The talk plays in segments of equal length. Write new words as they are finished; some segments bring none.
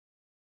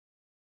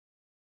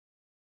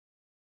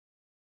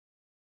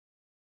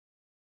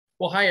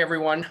Well, hi,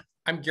 everyone.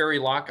 I'm Gary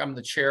Locke. I'm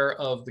the chair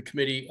of the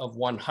Committee of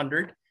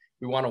 100.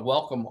 We want to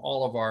welcome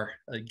all of our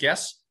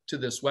guests to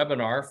this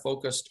webinar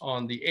focused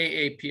on the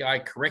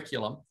AAPI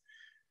curriculum.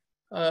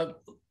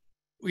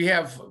 We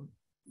have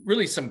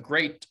really some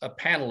great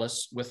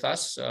panelists with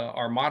us.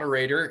 Our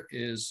moderator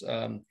is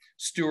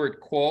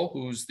Stuart Kuo,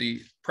 who's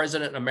the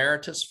President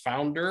Emeritus,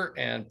 founder,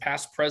 and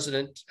past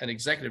president and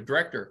executive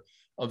director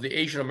of the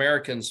Asian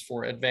Americans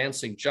for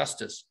Advancing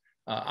Justice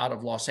out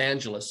of Los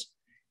Angeles.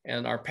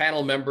 And our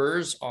panel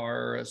members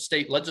are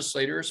state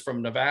legislators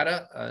from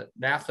Nevada,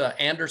 Natha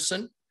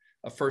Anderson,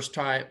 a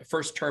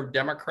first-term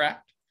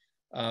Democrat,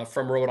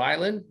 from Rhode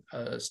Island,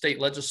 state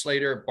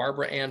legislator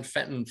Barbara Ann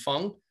Fenton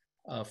Fung,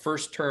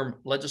 first-term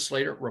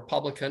legislator,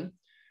 Republican,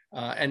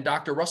 and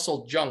Dr.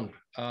 Russell Jung,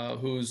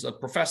 who's a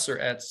professor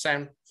at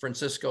San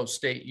Francisco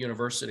State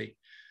University.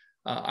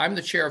 I'm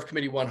the chair of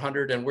Committee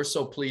 100, and we're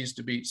so pleased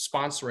to be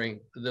sponsoring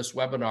this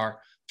webinar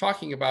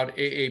talking about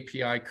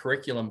AAPI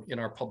curriculum in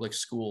our public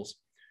schools.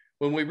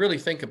 When we really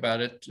think about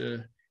it,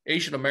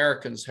 Asian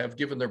Americans have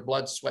given their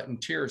blood, sweat,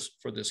 and tears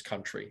for this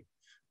country.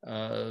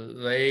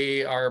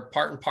 They are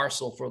part and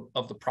parcel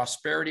of the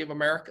prosperity of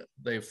America.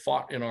 They've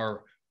fought in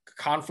our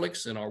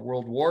conflicts, in our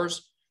world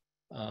wars,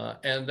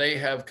 and they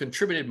have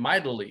contributed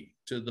mightily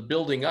to the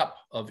building up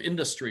of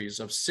industries,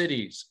 of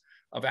cities,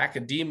 of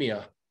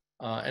academia,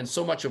 and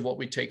so much of what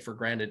we take for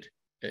granted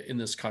in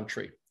this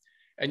country.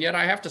 And yet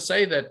I have to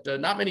say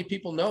that not many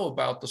people know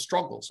about the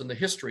struggles and the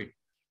history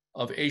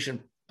of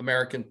Asian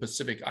American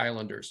Pacific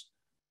Islanders.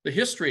 The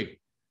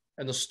history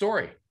and the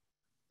story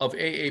of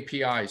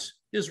AAPIs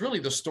is really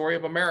the story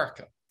of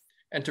America.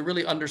 And to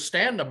really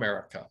understand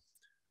America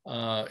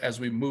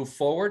as we move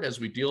forward, as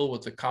we deal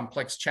with the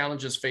complex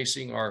challenges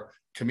facing our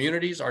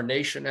communities, our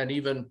nation, and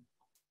even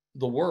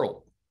the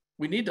world,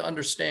 we need to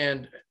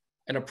understand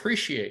and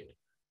appreciate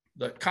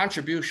the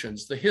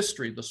contributions, the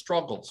history, the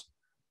struggles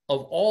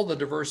of all the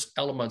diverse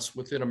elements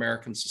within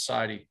American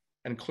society.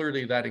 And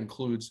clearly that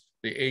includes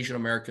the Asian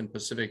American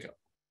Pacific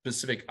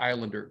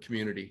Islander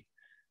community.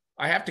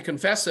 I have to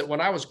confess that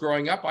when I was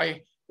growing up,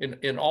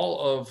 in all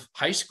of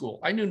high school,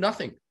 I knew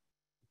nothing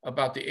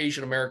about the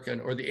Asian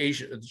American or the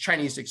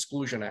Chinese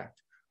Exclusion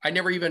Act. I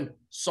never even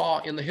saw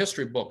in the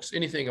history books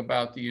anything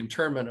about the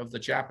internment of the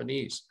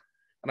Japanese.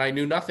 And I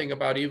knew nothing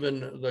about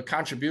even the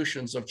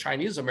contributions of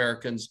Chinese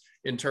Americans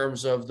in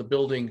terms of the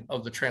building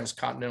of the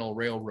Transcontinental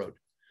Railroad.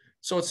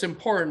 So it's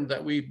important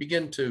that we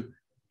begin to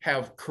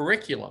have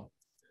curriculum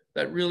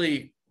that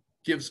really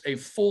gives a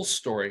full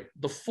story,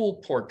 the full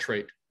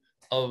portrait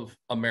of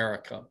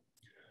America.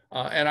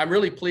 And I'm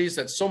really pleased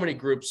that so many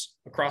groups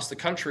across the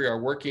country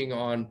are working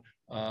on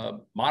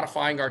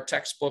modifying our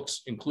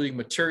textbooks, including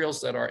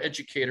materials that our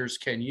educators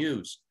can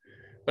use.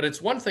 But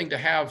it's one thing to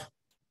have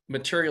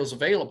materials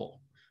available,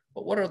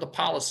 but what are the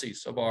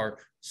policies of our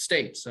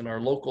states and our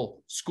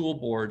local school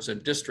boards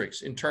and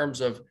districts in terms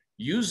of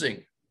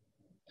using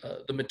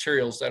the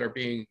materials that are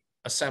being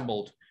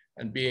assembled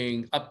and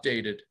being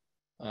updated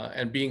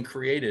and being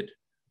created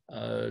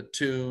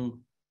to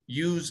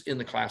use in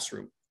the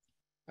classroom?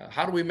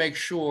 How do we make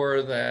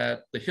sure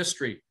that the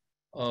history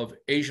of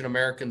Asian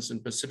Americans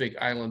and Pacific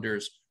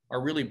Islanders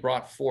are really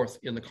brought forth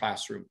in the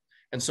classroom?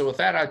 And so with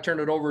that, I turn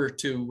it over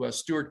to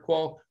Stuart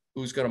Kuo,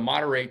 who's going to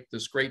moderate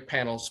this great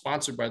panel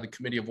sponsored by the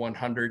Committee of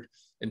 100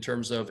 in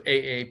terms of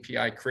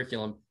AAPI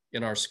curriculum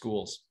in our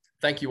schools.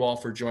 Thank you all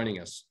for joining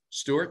us.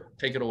 Stuart,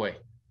 take it away.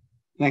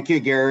 Thank you,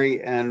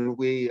 Gary. And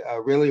we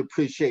really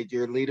appreciate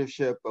your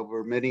leadership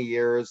over many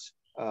years.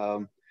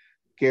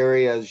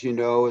 Gary, as you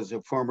know, is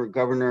a former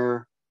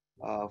governor,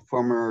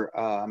 former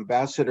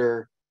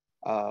ambassador,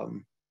 a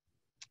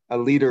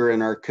leader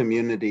in our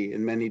community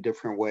in many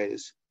different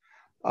ways.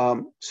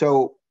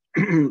 So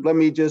let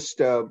me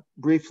just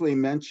briefly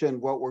mention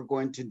what we're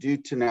going to do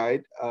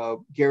tonight.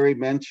 Gary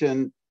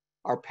mentioned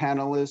our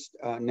panelist,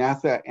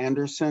 Natha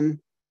Anderson,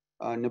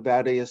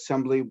 Nevada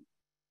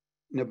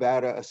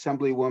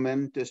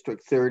Assemblywoman,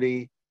 District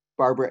 30,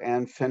 Barbara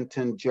Ann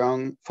Fenton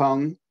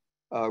Fung,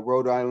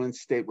 Rhode Island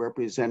State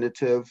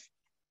Representative,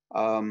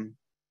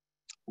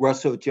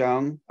 Russell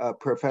Jung,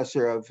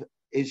 Professor of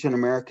Asian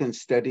American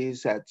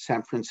Studies at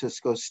San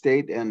Francisco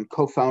State and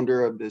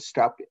co-founder of the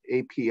Stop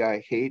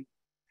API Hate.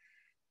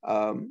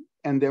 And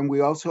then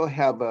we also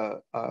have a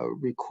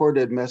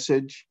recorded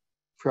message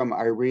from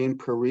Irene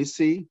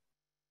Parisi,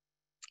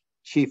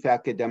 Chief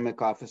Academic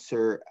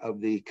Officer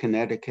of the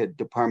Connecticut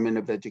Department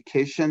of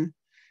Education,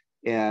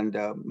 and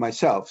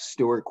myself,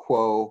 Stuart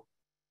Kuo.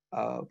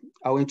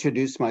 I'll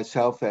introduce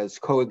myself as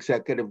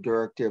co-executive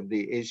director of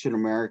the Asian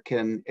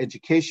American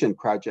Education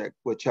Project,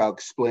 which I'll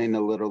explain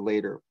a little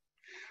later.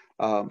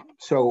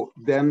 So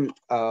then,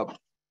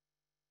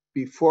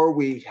 before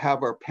we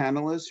have our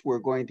panelists, we're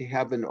going to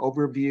have an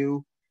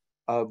overview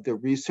of the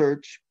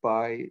research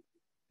by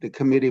the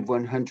Committee of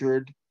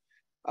 100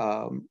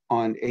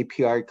 on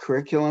API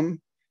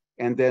curriculum,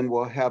 and then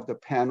we'll have the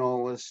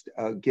panelists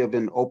give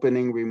an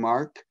opening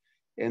remark,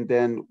 and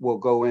then we'll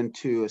go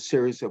into a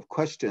series of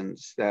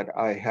questions that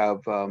I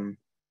have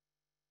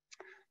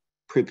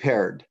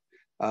prepared.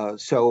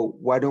 So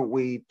why don't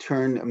we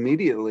turn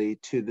immediately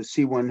to the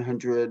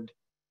C100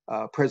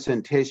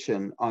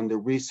 presentation on the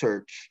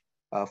research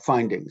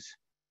findings.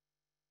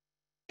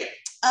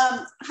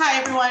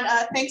 Hi, everyone.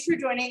 Thanks for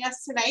joining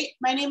us tonight.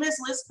 My name is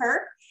Liz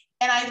Kerr,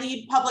 and I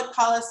lead public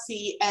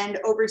policy and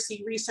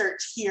oversee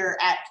research here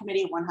at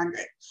Committee 100.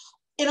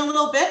 In a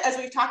little bit, as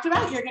we've talked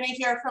about, you're going to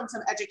hear from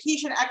some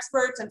education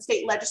experts and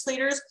state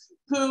legislators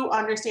who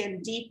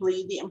understand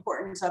deeply the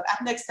importance of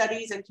ethnic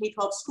studies in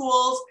K-12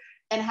 schools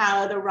and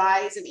how the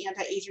rise in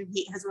anti-Asian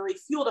hate has really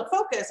fueled a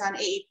focus on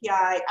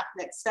AAPI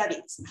ethnic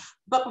studies.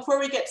 But before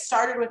we get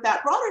started with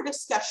that broader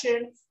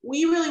discussion,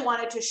 we really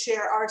wanted to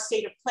share our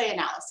state of play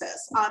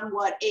analysis on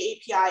what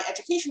AAPI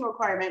education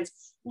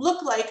requirements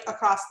look like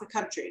across the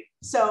country.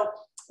 So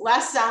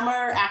last summer,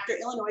 after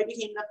Illinois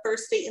became the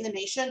first state in the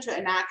nation to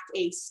enact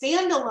a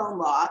standalone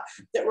law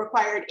that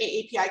required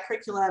AAPI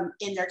curriculum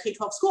in their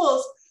K-12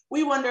 schools,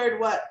 we wondered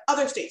what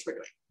other states were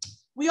doing.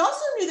 We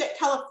also knew that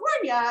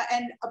California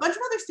and a bunch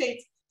of other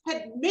states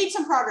had made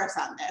some progress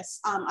on this,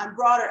 on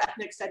broader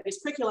ethnic studies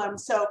curriculum.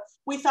 So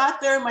we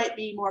thought there might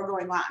be more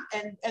going on,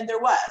 and there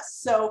was.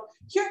 So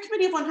here at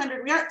Committee of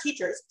 100, we aren't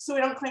teachers, so we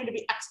don't claim to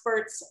be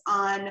experts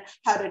on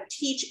how to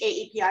teach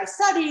AAPI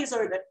studies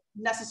or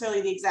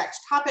necessarily the exact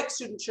topics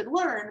students should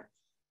learn.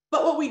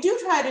 But what we do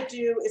try to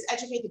do is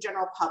educate the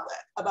general public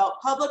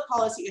about public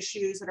policy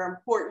issues that are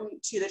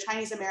important to the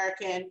Chinese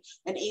American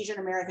and Asian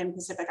American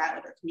Pacific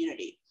Islander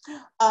community.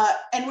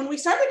 And when we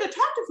started to talk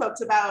to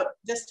folks about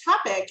this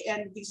topic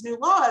and these new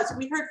laws,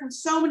 we heard from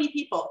so many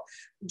people,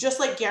 just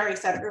like Gary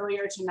said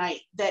earlier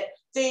tonight, that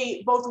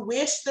they both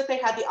wish that they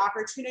had the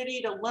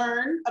opportunity to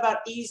learn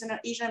about Asian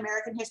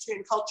American history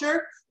and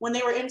culture when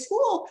they were in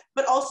school,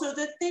 but also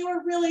that they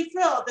were really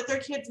thrilled that their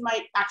kids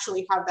might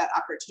actually have that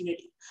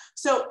opportunity.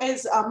 So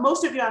as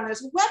most of you on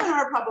this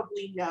webinar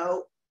probably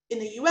know, in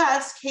the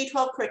US,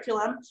 K-12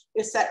 curriculum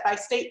is set by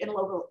state and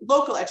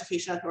local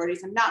education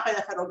authorities and not by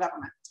the federal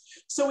government.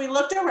 So we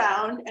looked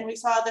around and we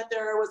saw that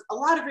there was a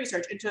lot of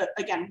research into,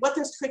 again, what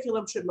this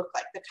curriculum should look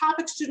like, the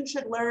topics students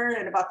should learn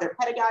and about their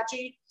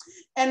pedagogy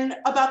and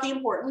about the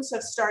importance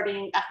of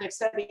starting ethnic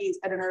studies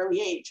at an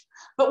early age.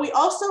 But we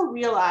also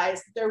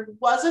realized there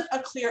wasn't a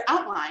clear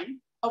outline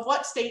of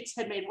what states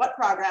had made what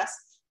progress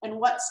and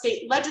what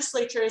state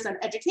legislatures and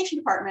education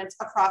departments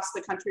across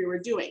the country were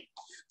doing.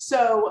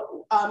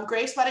 So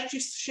Grace, why don't you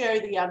share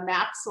the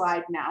map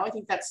slide now? I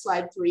think that's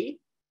slide 3.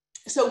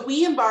 So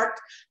we embarked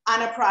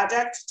on a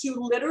project to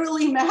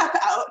literally map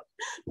out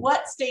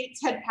what states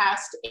had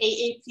passed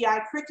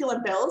AAPI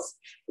curriculum bills,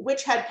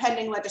 which had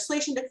pending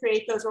legislation to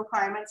create those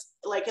requirements,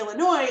 like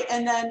Illinois,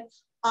 and then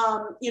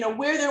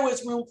where there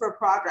was room for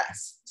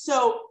progress.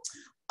 So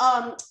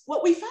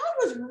what we found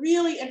was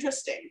really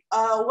interesting.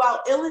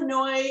 While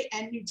Illinois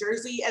and New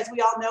Jersey, as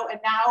we all know,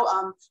 and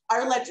now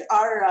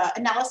our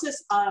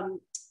analysis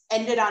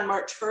ended on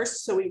March 1st,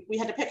 so we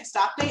had to pick a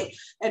stop date.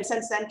 And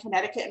since then,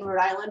 Connecticut and Rhode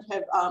Island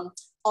have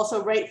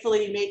also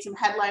rightfully made some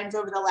headlines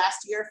over the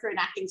last year for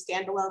enacting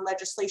standalone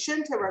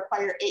legislation to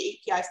require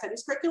AAPI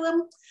studies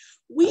curriculum.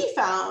 We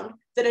found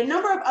that a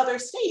number of other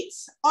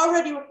states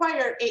already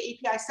require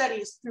AAPI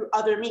studies through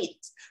other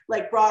means,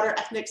 like broader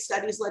ethnic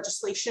studies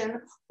legislation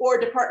or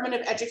Department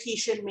of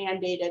Education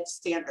mandated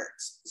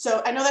standards.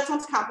 So I know that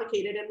sounds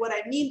complicated, and what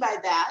I mean by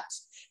that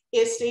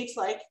is states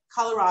like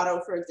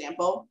Colorado, for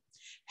example,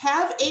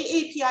 have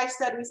AAPI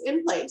studies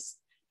in place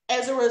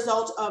as a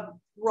result of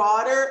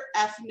broader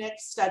ethnic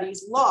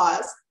studies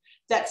laws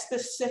that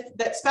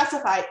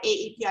specify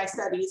AAPI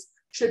studies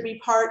should be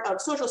part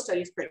of social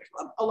studies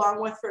curriculum,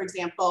 along with, for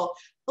example,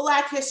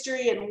 Black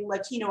history and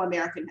Latino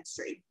American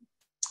history.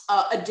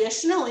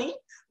 Additionally,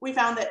 we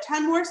found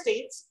 10 more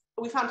states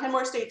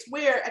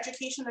where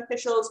education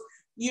officials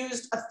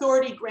used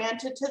authority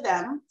granted to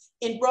them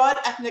in broad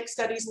ethnic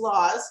studies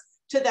laws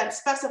to then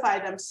specify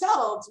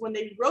themselves when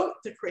they wrote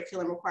the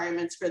curriculum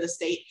requirements for the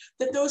state,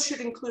 that those should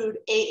include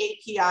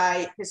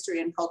AAPI history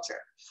and culture.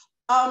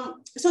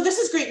 So this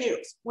is great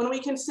news. When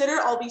we consider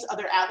all these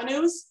other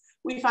avenues,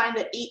 we find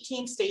that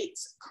 18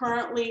 states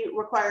currently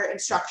require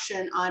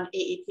instruction on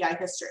AAPI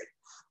history.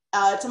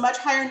 It's a much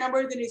higher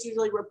number than is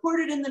usually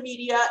reported in the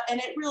media, and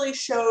it really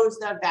shows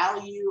the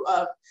value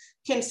of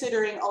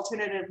considering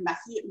alternative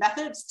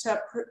methods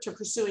to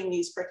pursuing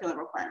these curriculum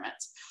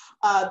requirements.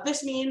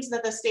 This means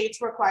that the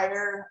states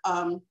require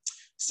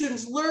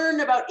students learn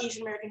about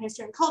Asian American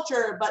history and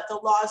culture, but the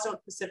laws don't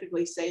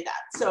specifically say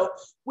that. So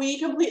we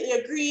completely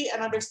agree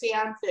and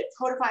understand that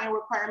codifying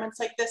requirements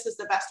like this is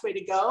the best way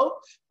to go,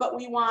 but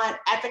we want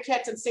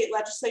advocates and state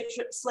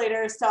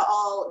legislators to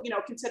all,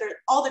 consider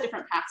all the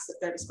different paths at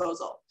their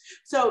disposal.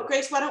 So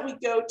Grace, why don't we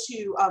go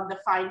to the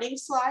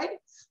findings slide?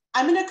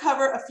 I'm going to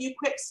cover a few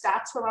quick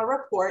stats from our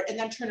report and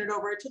then turn it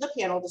over to the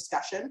panel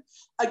discussion.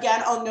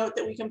 Again, I'll note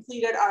that we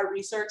completed our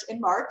research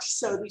in March,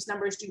 so these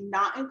numbers do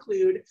not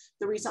include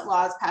the recent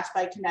laws passed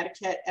by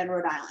Connecticut and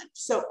Rhode Island.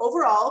 So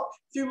overall,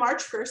 through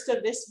March 1st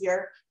of this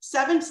year,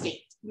 7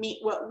 states meet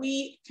what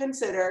we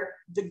consider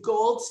the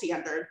gold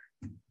standard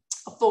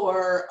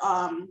for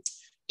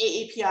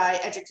AAPI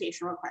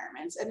education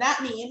requirements. And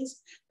that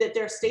means that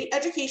their state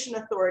education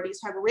authorities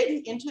have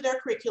written into their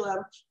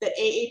curriculum that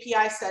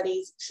AAPI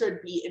studies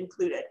should be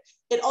included.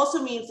 It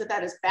also means that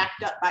that is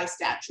backed up by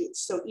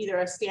statutes. So either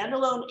a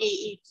standalone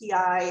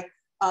AAPI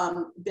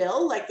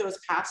bill like those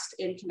passed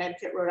in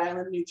Connecticut, Rhode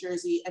Island, New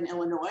Jersey, and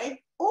Illinois,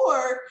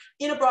 or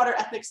in a broader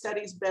ethnic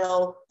studies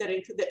bill that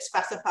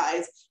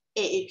specifies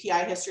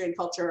AAPI history and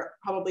culture,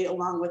 probably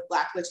along with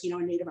Black, Latino,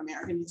 and Native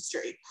American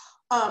history.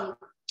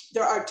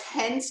 There are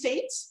 10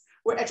 states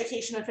where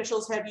education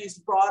officials have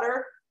used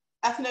broader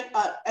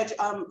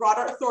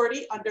broader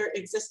authority under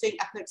existing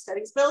ethnic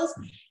studies bills.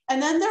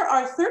 And then there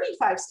are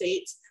 35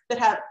 states that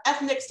have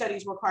ethnic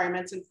studies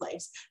requirements in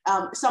place.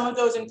 Some of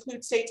those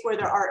include states where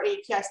there are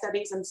AAPI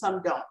studies and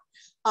some don't.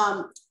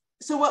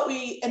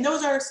 And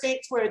those are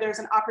states where there's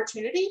an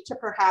opportunity to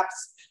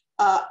perhaps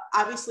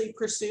obviously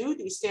pursue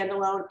these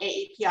standalone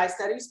AAPI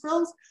studies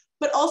bills,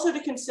 but also to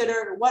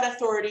consider what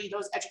authority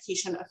those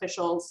education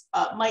officials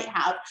might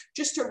have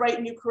just to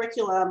write new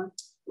curriculum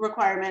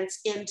requirements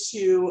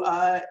into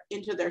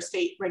their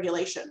state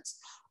regulations.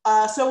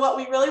 So what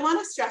we really want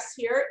to stress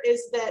here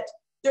is that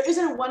there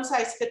isn't a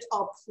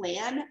one-size-fits-all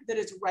plan that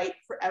is right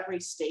for every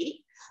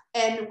state.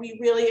 And we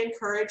really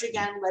encourage,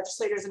 again,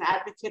 legislators and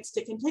advocates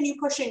to continue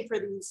pushing for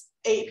these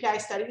AAPI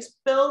studies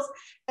bills,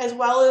 as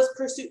well as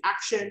pursue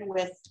action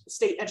with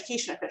state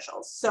education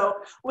officials. So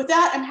with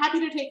that, I'm happy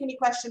to take any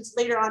questions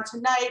later on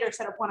tonight or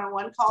set up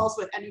one-on-one calls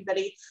with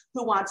anybody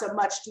who wants a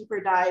much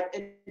deeper dive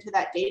into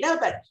that data.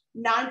 But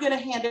now I'm going to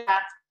hand it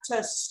back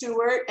to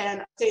Stuart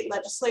and state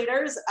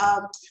legislators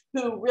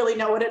who really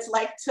know what it's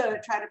like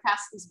to try to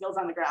pass these bills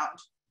on the ground.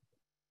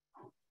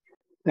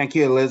 Thank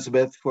you,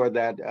 Elizabeth, for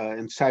that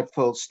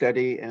insightful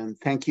study. And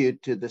thank you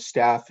to the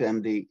staff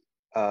and the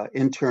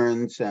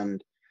interns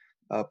and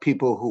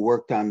people who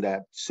worked on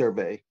that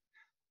survey.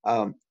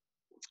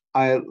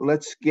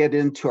 Let's get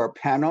into our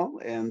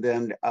panel, and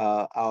then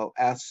I'll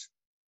ask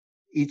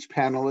each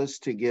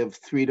panelist to give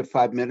 3 to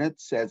 5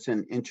 minutes as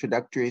an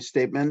introductory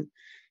statement.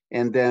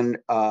 And then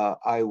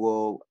I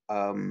will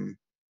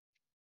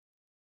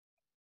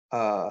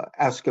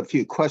ask a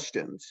few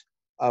questions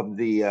of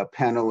the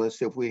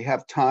panelists. If we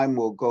have time,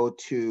 we'll go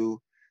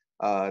to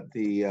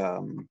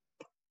the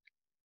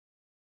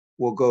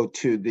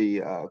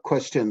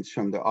questions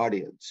from the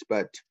audience.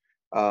 But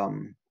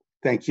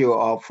thank you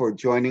all for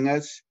joining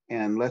us,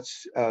 and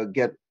let's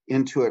get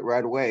into it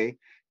right away.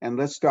 And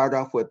let's start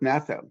off with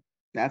Natha.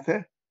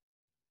 Natha?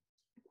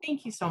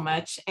 Thank you so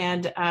much.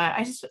 And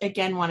I just,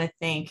 again, want to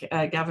thank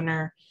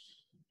Governor,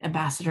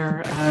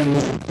 Ambassador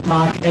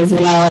Mock, as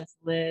well as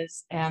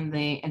Liz and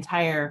the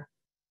entire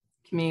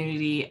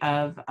community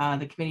of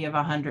the Committee of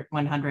 100.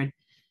 You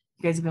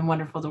guys have been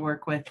wonderful to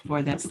work with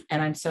for this.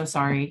 And I'm so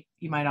sorry.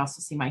 You might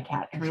also see my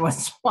cat every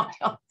once in a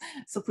while.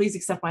 So please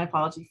accept my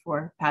apology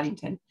for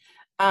Paddington.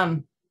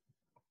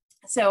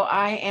 So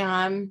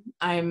I'm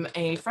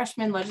a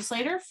freshman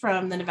legislator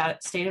from the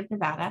state of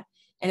Nevada.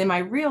 And in my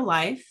real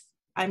life,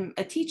 I'm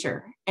a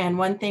teacher. And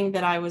one thing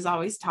that I was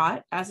always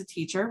taught as a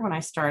teacher when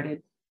I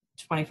started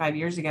 25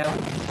 years ago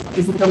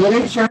is that the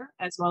literature,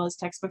 as well as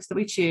textbooks that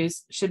we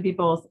choose, should be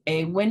both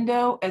a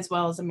window as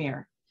well as a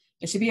mirror.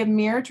 It should be a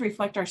mirror to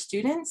reflect our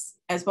students,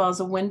 as well as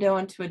a window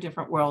into a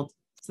different world.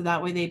 So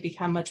that way they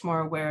become much more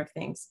aware of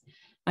things.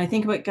 And I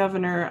think what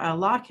Governor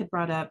Locke had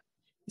brought up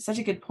is such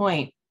a good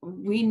point.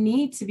 We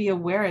need to be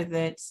aware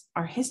that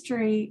our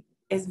history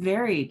is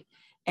varied.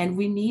 And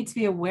we need to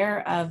be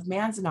aware of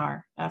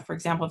Manzanar. For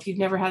example, if you've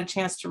never had a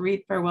chance to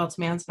read Farewell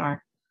to Manzanar,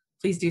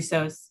 please do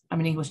so. I'm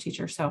an English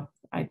teacher, so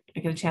I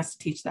get a chance to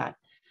teach that.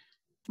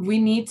 We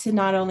need to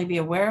not only be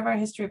aware of our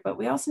history, but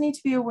we also need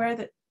to be aware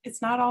that it's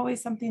not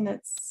always something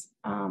that's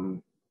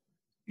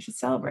we should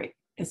celebrate.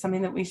 It's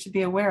something that we should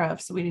be aware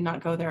of, so we do not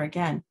go there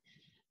again.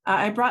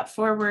 I brought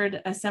forward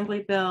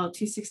Assembly Bill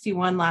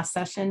 261 last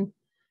session,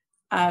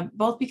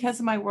 both because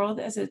of my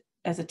world as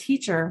a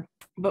teacher,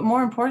 but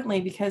more importantly,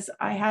 because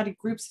I had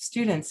groups of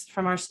students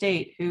from our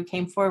state who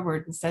came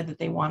forward and said that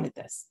they wanted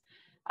this.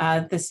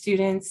 The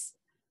students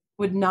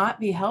would not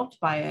be helped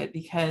by it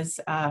because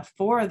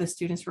 4 of the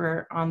students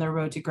were on their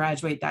road to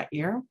graduate that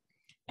year,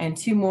 and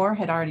 2 more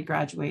had already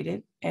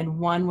graduated, and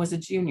 1 was a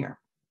junior.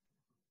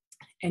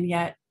 And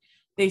yet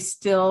they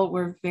still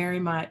were very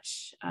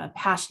much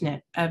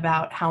passionate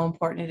about how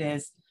important it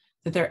is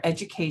that their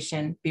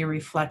education be a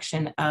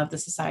reflection of the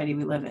society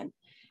we live in.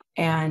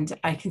 And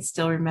I can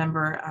still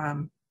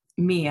remember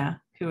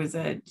Mia, who was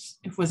a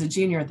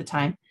junior at the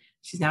time.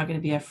 She's now going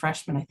to be a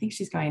freshman. I think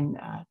she's going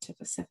to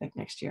Pacific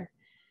next year.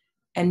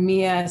 And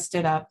Mia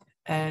stood up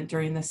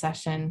during the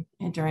session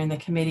and during the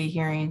committee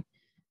hearing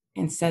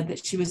and said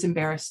that she was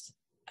embarrassed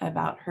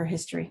about her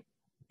history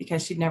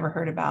because she'd never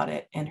heard about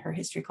it in her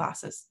history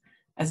classes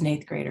as an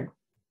 8th grader.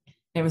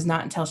 It was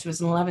not until she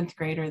was an 11th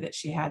grader that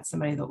she had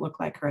somebody that looked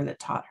like her that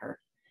taught her.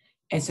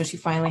 And so she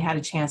finally had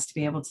a chance to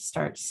be able to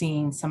start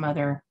seeing some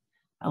other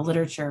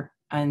literature.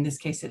 In this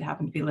case, it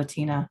happened to be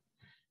Latina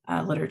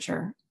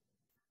literature.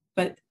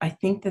 But I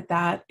think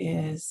that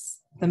is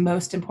the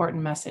most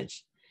important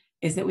message,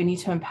 is that we need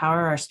to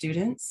empower our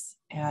students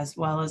as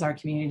well as our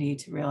community,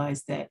 to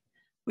realize that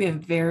we have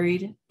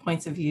varied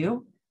points of view,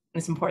 and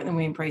it's important that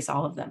we embrace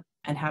all of them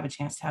and have a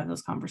chance to have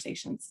those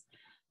conversations.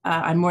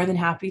 I'm more than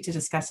happy to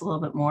discuss a little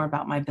bit more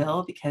about my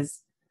bill,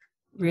 because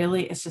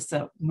really it's just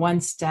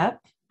one step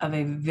of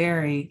a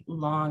very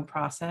long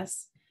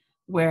process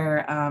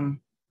where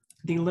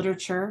the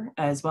literature,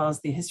 as well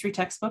as the history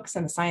textbooks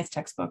and the science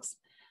textbooks,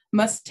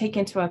 must take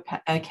into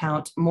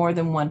account more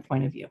than one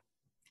point of view.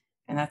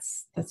 And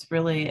that's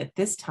really at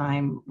this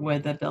time where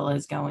the bill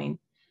is going.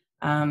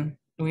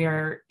 We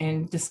are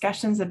in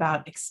discussions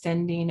about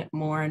extending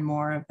more and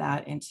more of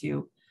that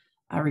into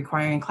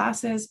requiring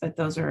classes, but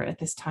those are at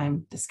this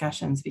time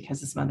discussions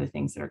because of some other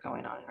things that are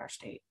going on in our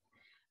state.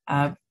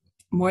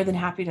 More than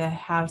happy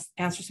to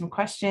answer some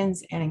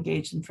questions and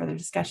engage in further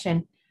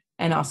discussion,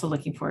 and also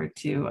looking forward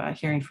to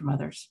hearing from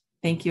others.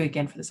 Thank you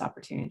again for this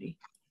opportunity.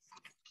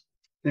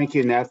 Thank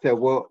you, Natha.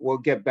 We'll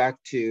get back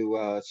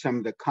to some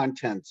of the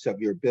contents of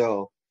your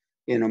bill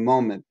in a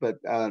moment, but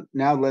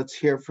now let's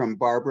hear from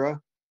Barbara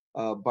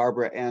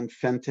Ann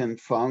Fenton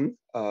Fung,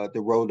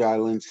 the Rhode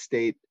Island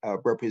State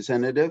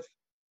Representative.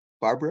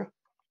 Barbara?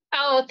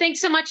 Oh,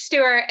 thanks so much,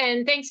 Stuart.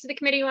 And thanks to the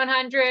Committee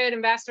 100,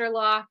 Ambassador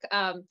Locke.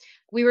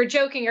 We were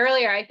joking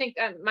earlier, I think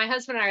my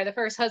husband and I are the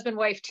first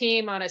husband-wife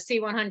team on a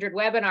C100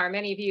 webinar.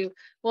 Many of you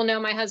will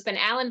know my husband,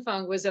 Alan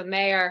Fung, was a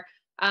mayor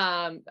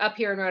up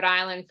here in Rhode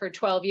Island for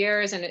 12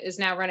 years and is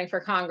now running for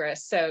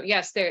Congress. So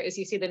yes, there, as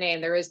you see the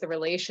name, there is the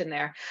relation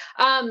there.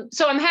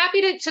 So I'm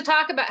happy to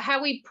talk about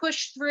how we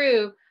push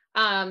through.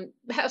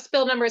 House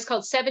bill number is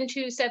called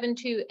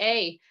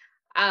 7272A.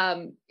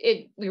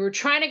 We were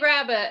trying to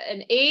grab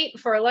an 8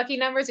 for lucky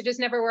numbers. It just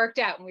never worked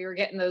out when we were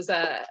getting those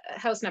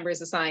house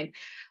numbers assigned.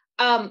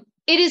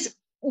 It is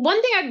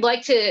one thing I'd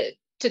like to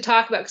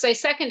talk about, because I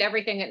second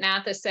everything that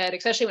Natha said,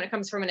 especially when it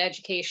comes from an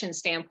education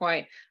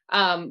standpoint.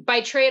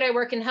 By trade, I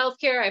work in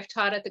healthcare. I've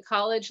taught at the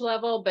college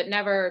level, but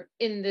never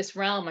in this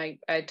realm.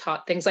 I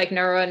taught things like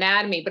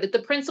neuroanatomy, but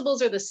the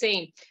principles are the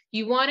same.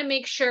 You want to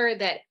make sure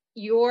that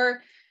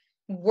your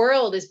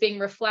world is being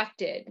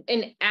reflected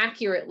and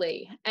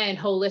accurately and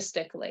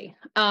holistically.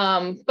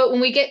 But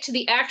when we get to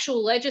the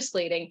actual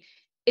legislating,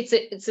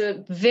 it's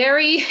a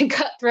very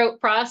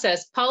cutthroat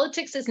process.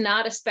 Politics is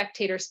not a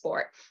spectator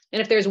sport.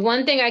 And if there's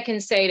one thing I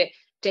can say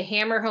to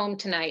hammer home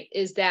tonight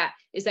is that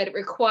it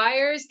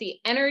requires the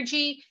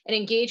energy and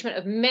engagement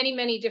of many,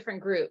 many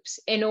different groups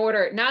in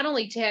order not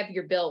only to have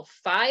your bill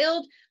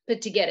filed,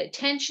 but to get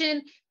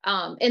attention.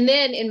 And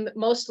then in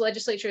most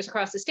legislatures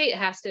across the state,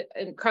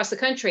 across the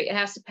country, it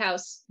has to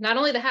pass not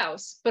only the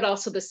House, but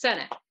also the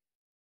Senate.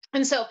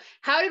 And so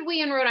how did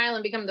we in Rhode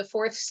Island become the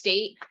 4th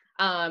state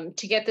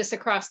to get this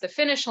across the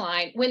finish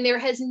line when there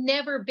has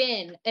never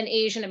been an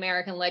Asian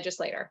American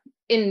legislator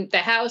in the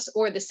House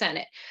or the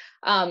Senate?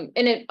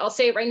 I'll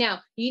say it right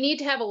now, you need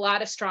to have a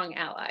lot of strong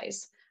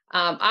allies.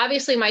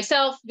 Obviously,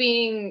 myself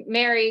being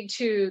married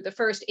to the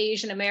first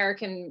Asian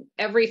American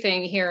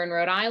everything here in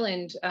Rhode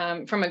Island,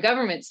 from a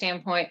government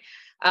standpoint,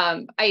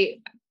 I'm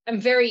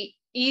very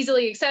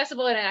easily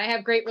accessible, and I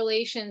have great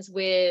relations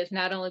with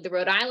not only the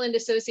Rhode Island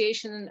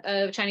Association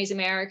of Chinese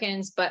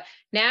Americans, but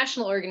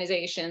national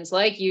organizations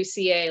like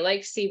UCA,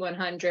 like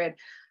C100,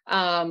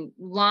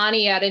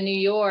 Lonnie out of New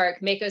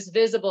York, Make Us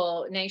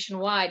Visible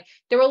nationwide.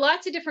 There were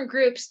lots of different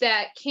groups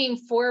that came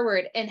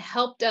forward and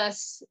helped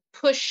us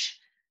push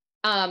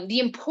the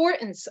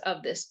importance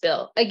of this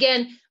bill.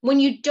 Again, when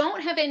you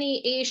don't have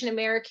any Asian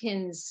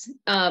Americans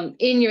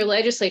in your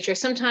legislature,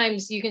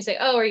 sometimes you can say,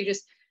 oh, are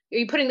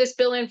you putting this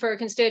bill in for a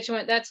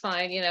constituent? That's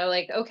fine,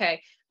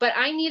 okay. But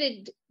I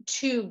needed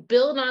to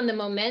build on the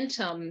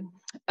momentum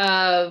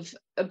of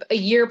a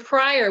year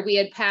prior. We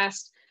had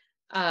passed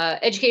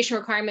education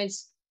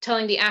requirements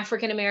telling the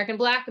African-American,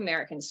 Black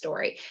American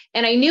story.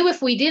 And I knew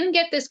if we didn't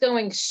get this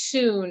going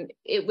soon,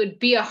 it would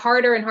be a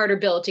harder and harder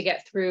bill to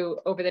get through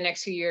over the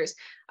next few years.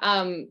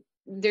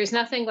 There's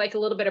nothing like a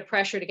little bit of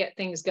pressure to get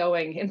things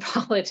going in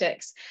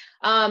politics.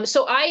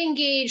 So I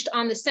engaged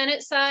on the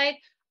Senate side,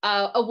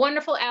 a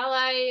wonderful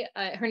ally.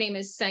 Her name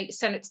is State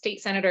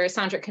Senator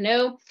Sandra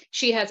Cano.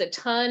 She has a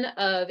ton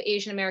of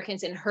Asian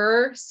Americans in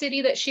her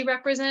city that she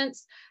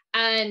represents.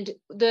 And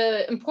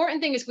the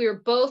important thing is we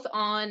were both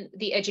on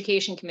the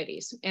education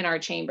committees in our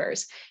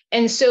chambers.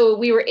 And so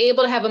we were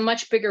able to have a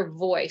much bigger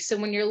voice. So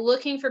when you're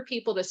looking for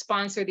people to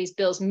sponsor these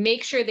bills,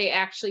 make sure they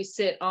actually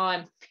sit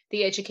on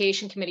the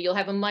education committee. You'll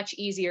have a much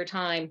easier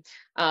time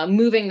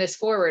moving this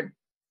forward.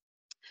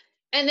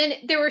 And then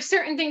there were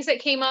certain things that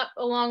came up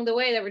along the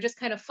way that were just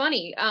kind of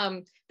funny.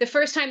 The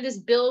first time this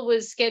bill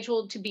was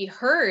scheduled to be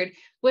heard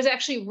was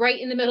actually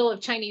right in the middle of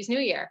Chinese New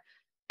Year.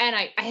 And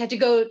I had to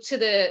go to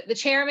the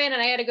chairman and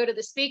I had to go to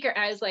the speaker.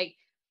 And I was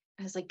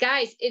like,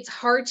 guys, it's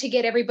hard to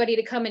get everybody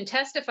to come and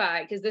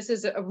testify because this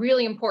is a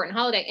really important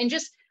holiday. And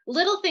just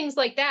little things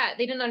like that,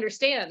 they didn't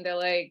understand. They're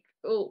like,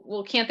 oh,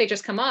 well, can't they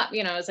just come up?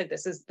 It's like,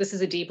 this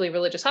is a deeply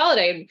religious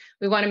holiday. And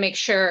we want to make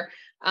sure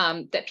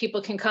that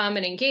people can come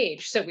and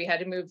engage. So we had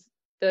to move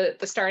the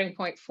starting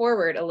point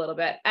forward a little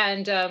bit.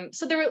 And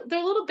so there are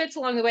little bits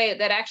along the way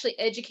that actually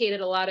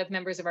educated a lot of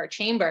members of our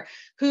chamber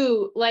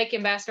who, like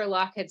Ambassador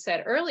Locke had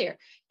said earlier,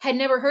 had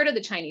never heard of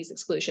the Chinese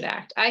Exclusion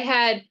Act. I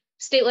had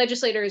state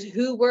legislators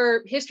who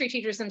were history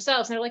teachers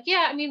themselves, and they're like,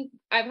 yeah, I mean,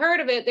 I've heard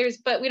of it,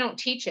 but we don't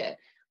teach it,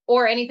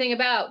 or anything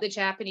about the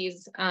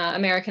Japanese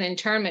American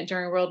internment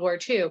during World War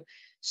II.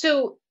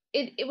 So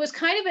it was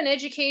kind of an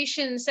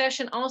education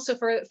session also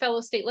for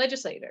fellow state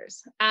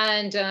legislators.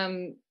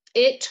 And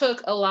it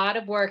took a lot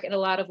of work and a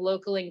lot of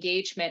local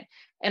engagement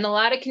and a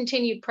lot of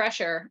continued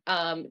pressure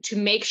to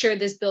make sure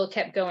this bill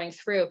kept going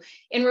through.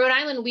 In Rhode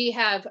Island, we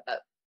have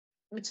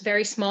it's a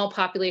very small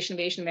population of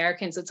Asian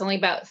Americans. It's only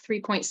about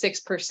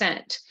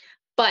 3.6%,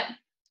 but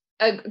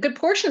a good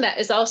portion of that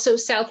is also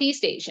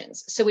Southeast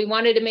Asians. So we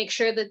wanted to make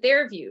sure that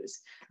their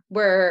views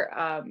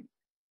were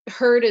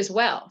heard as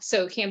well.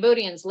 So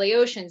Cambodians,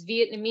 Laotians,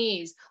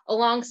 Vietnamese,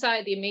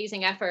 alongside the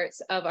amazing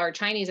efforts of our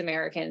Chinese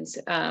Americans,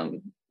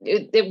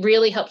 it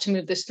really helped to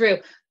move this through.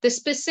 The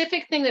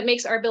specific thing that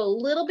makes our bill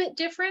a little bit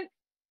different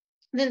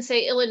than,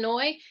 say,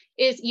 Illinois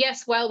is,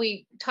 yes, while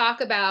we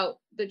talk about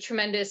the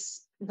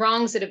tremendous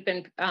wrongs that have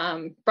been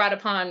brought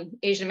upon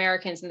Asian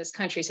Americans in this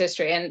country's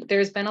history, and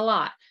there's been a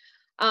lot,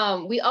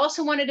 we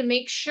also wanted to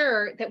make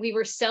sure that we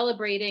were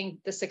celebrating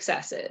the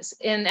successes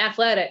in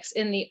athletics,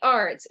 in the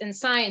arts, in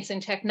science,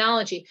 and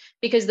technology,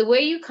 because the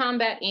way you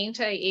combat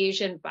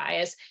anti-Asian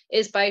bias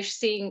is by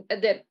seeing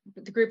the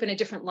group in a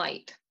different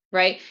light,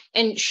 right?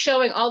 And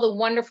showing all the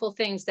wonderful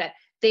things that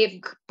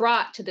they've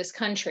brought to this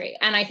country.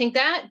 And I think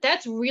that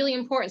that's really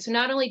important. So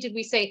not only did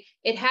we say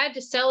it had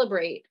to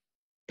celebrate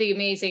the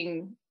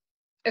amazing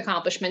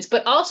accomplishments,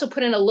 but also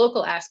put in a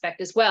local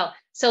aspect as well,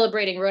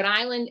 celebrating Rhode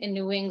Island and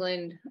New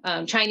England,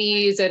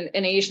 Chinese and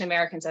Asian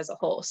Americans as a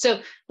whole.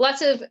 So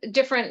lots of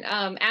different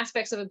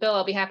aspects of a bill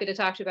I'll be happy to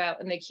talk to you about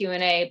in the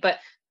Q&A, but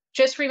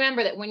just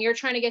remember that when you're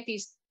trying to get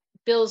these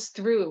bills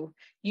through,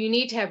 you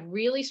need to have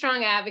really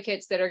strong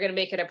advocates that are going to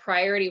make it a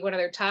priority, one of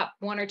their top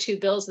 1 or 2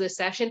 bills this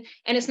session.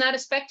 And it's not a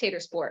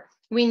spectator sport.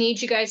 We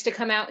need you guys to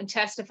come out and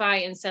testify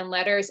and send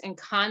letters and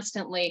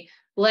constantly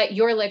let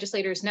your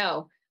legislators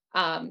know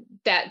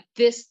that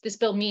this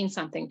bill means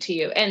something to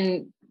you,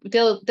 and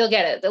they'll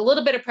get it. A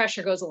little bit of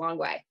pressure goes a long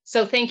way.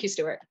 So thank you,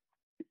 Stuart.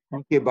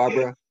 Thank you,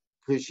 Barbara.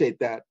 Appreciate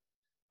that.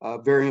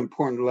 Very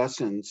important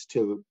lessons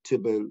to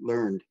be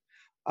learned.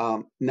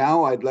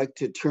 Now I'd like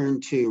to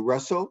turn to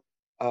Russell.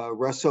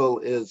 Russell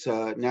is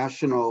a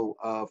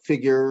national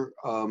figure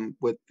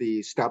with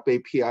the Stop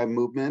API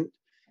movement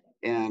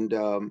and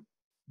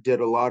did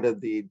a lot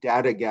of the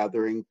data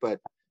gathering, but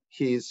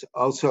he's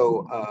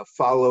also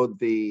followed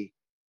the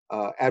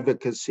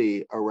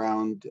advocacy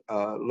around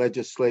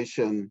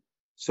legislation.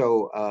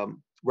 So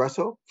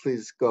Russell,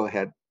 please go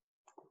ahead.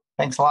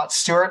 Thanks a lot,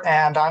 Stuart.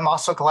 And I'm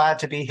also glad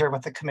to be here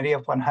with the Committee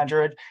of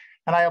 100.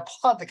 And I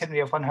applaud the Committee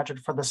of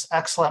 100 for this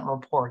excellent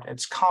report.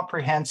 It's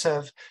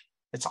comprehensive.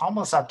 It's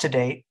almost up to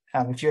date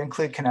if you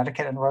include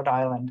Connecticut and Rhode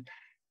Island.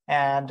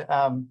 And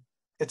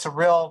it's a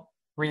real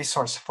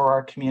resource for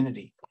our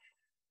community.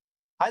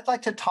 I'd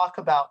like to talk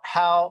about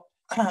how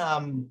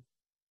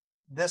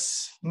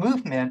this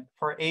movement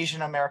for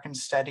Asian American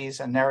studies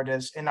and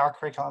narratives in our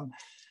curriculum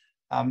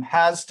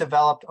has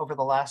developed over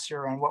the last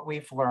year and what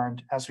we've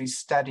learned as we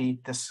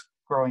studied this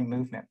growing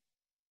movement.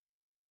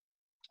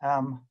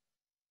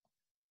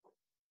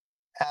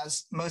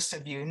 As most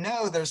of you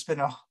know, there's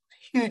been a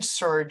huge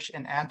surge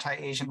in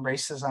anti-Asian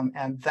racism,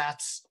 and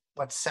that's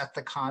what set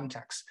the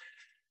context.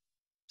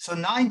 So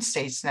 9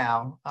 states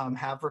now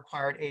have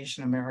required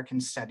Asian American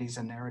studies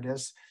and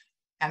narratives,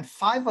 and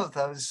 5 of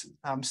those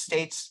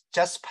states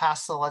just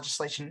passed the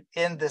legislation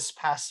in this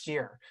past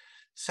year.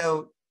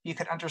 So you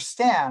can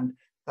understand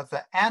that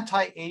the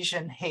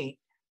anti-Asian hate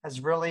has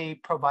really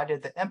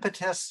provided the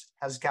impetus,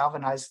 has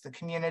galvanized the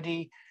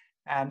community,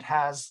 and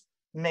has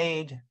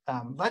made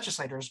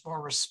legislators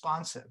more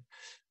responsive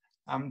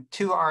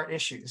to our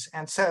issues.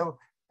 And so,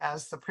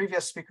 as the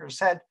previous speaker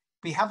said,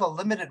 we have a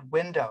limited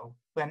window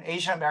when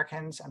Asian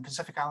Americans and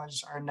Pacific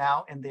Islanders are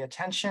now in the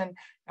attention,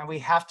 and we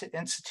have to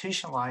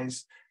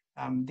institutionalize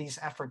these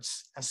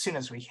efforts as soon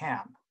as we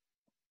can.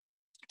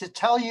 To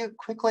tell you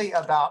quickly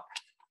about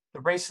the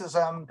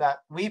racism that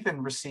we've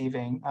been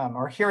receiving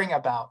or hearing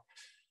about,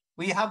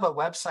 we have a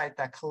website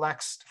that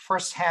collects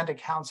firsthand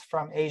accounts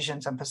from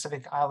Asians and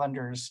Pacific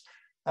Islanders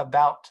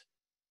about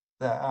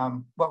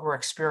what we're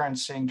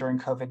experiencing during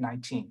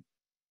COVID-19.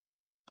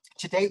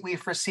 To date,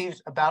 we've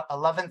received about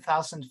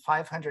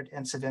 11,500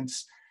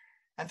 incidents,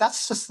 and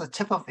that's just the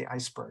tip of the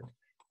iceberg.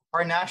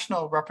 Our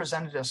national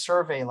representative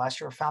survey last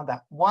year found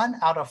that 1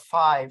 out of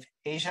 5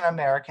 Asian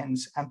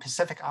Americans and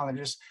Pacific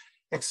Islanders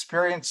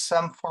experienced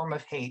some form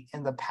of hate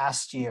in the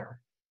past year.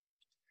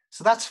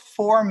 So that's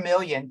 4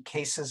 million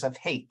cases of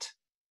hate.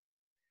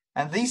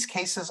 And these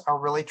cases are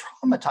really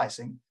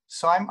traumatizing.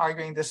 So I'm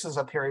arguing this is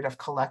a period of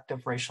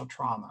collective racial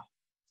trauma.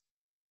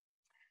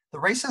 The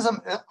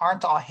racism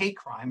aren't all hate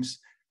crimes,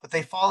 but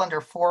they fall under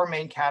 4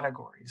 main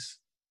categories.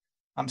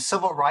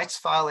 Civil rights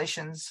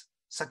violations,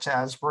 such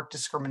as work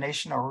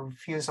discrimination or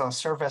refusal of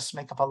service,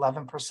 make up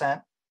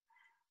 11%.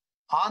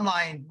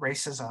 Online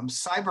racism,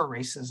 cyber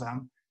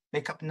racism,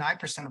 make up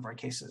 9% of our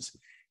cases.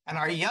 And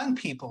our young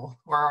people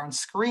who are on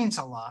screens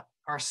a lot,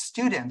 our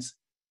students,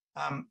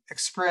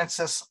 experience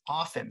this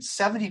often.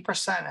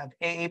 70% of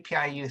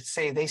AAPI youth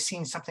say they've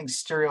seen something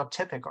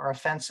stereotypic or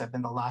offensive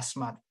in the last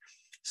month.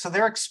 So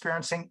they're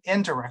experiencing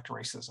indirect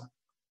racism.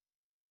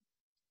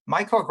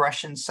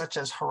 Microaggressions such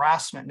as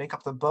harassment make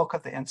up the bulk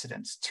of the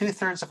incidents.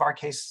 2/3 of our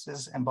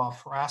cases involve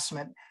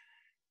harassment.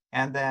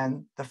 And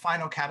then the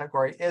final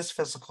category is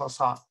physical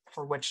assault,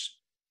 for which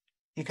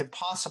you could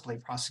possibly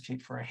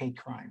prosecute for a hate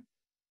crime.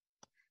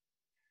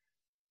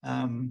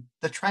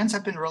 The trends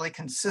have been really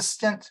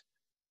consistent.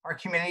 Our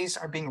communities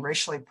are being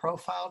racially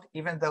profiled,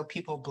 even though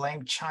people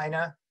blame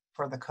China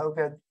for the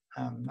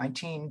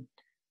COVID-19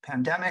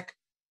 pandemic.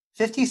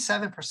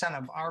 57%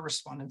 of our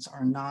respondents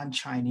are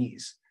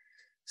non-Chinese.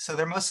 So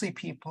they're mostly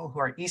people who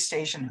are East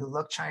Asian who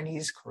look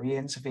Chinese,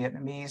 Koreans,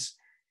 Vietnamese.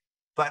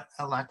 But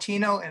a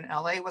Latino in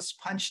LA was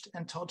punched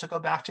and told to go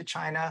back to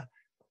China.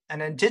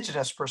 An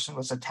indigenous person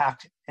was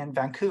attacked in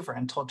Vancouver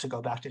and told to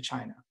go back to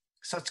China.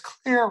 So it's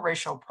clear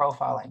racial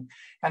profiling.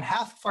 And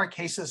half of our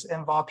cases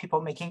involve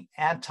people making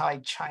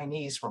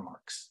anti-Chinese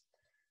remarks.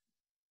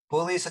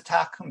 Bullies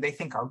attack whom they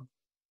think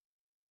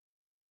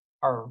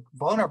are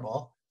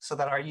vulnerable, so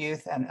that our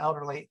youth and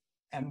elderly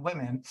and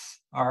women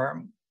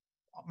are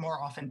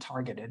more often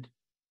targeted.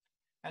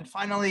 And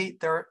finally,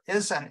 there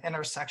is an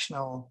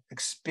intersectional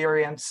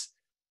experience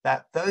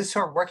that those who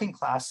are working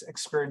class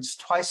experience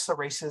twice the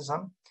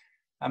racism.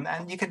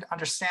 And you can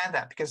understand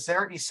that because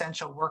they're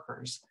essential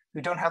workers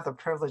who don't have the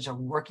privilege of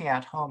working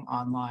at home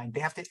online. They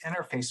have to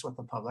interface with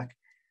the public.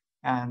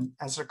 And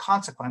as a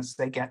consequence,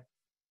 they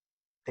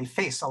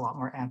face a lot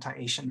more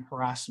anti-Asian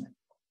harassment.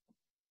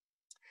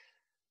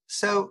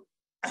 So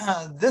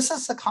this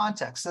is the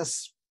context.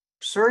 This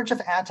surge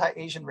of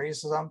anti-Asian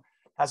racism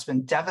has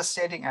been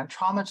devastating and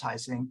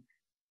traumatizing.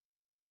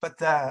 But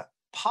the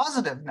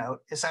positive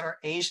note is that our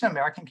Asian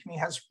American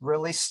community has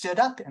really stood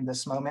up in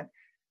this moment.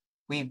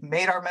 We've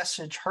made our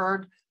message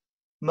heard.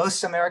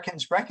 Most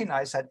Americans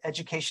recognize that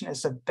education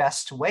is the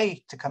best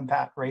way to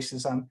combat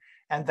racism,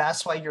 and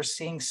that's why you're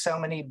seeing so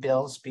many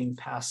bills being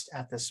passed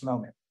at this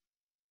moment.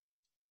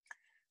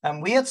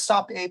 We at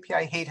Stop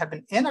API Hate have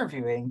been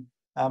interviewing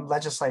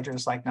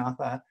legislators like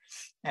Natha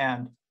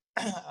and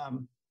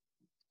Fen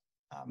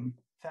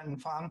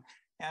Pham,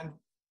 and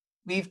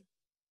we've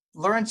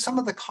learned some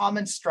of the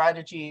common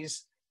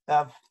strategies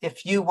of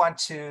if you want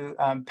to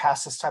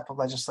pass this type of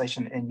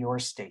legislation in your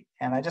state.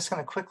 And I'm just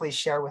going to quickly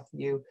share with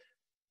you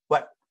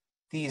what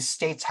these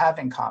states have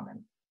in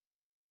common.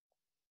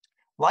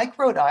 Like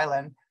Rhode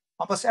Island,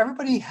 almost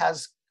everybody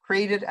has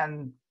created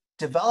and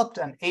developed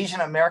an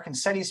Asian American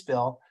Studies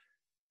bill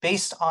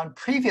based on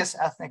previous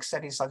ethnic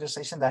studies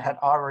legislation that had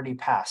already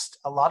passed.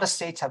 A lot of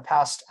states have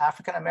passed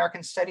African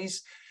American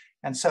studies.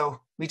 And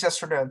so we just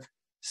sort of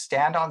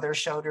stand on their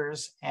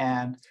shoulders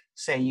and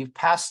say, you've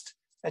passed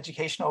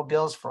educational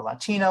bills for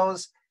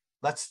Latinos,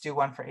 let's do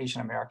one for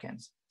Asian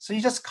Americans. So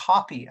you just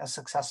copy a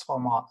successful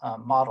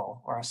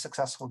model or a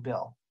successful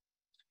bill.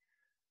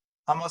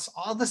 Almost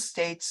all the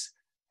states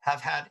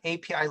have had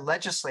API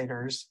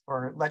legislators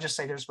or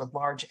legislators with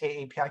large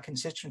AAPI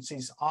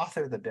constituencies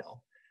author the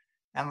bill.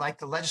 And like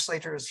the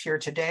legislators here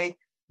today,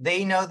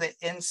 they know the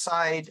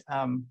inside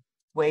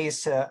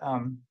ways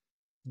to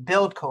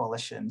build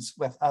coalitions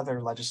with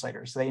other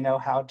legislators. They know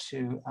how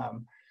to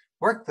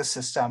work the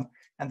system,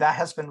 and that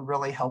has been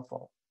really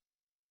helpful.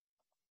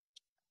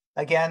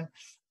 Again,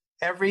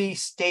 every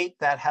state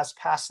that has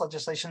passed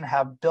legislation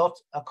have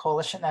built a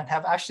coalition and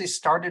have actually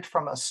started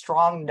from a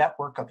strong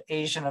network of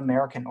Asian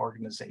American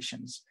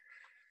organizations.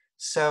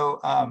 So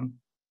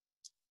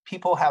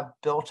people have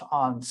built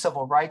on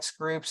civil rights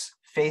groups,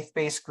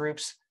 faith-based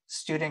groups,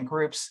 student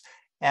groups,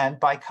 and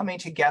by coming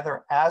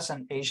together as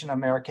an Asian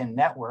American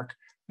network,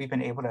 we've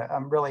been able to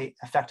really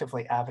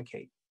effectively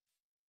advocate.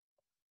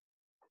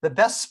 The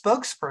best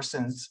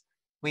spokespersons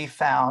we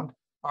found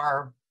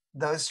are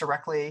those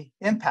directly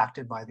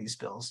impacted by these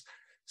bills.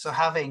 So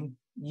having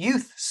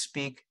youth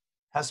speak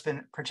has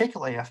been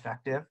particularly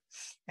effective,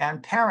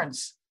 and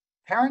parents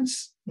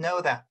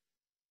know that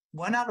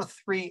 1 out of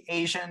 3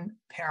 Asian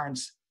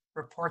parents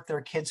report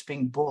their kids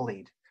being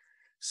bullied.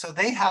 So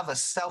they have a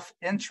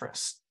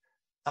self-interest,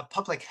 a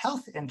public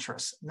health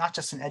interest, not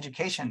just an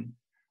education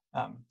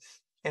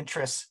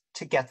interest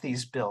to get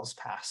these bills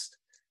passed.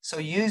 So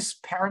use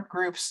parent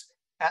groups,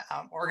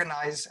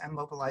 organize and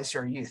mobilize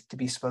your youth to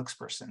be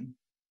spokesperson.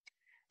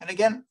 And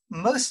again,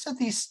 most of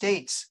these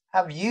states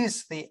have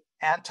used the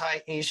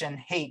anti-Asian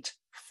hate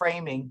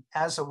framing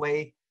as a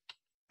way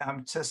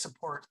to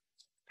support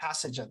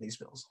passage of these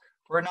bills.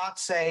 We're not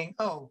saying,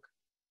 oh,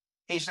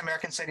 Asian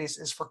American Studies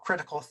is for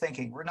critical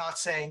thinking. We're not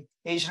saying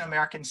Asian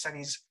American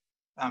Studies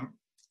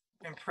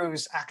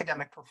improves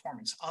academic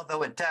performance,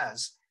 although it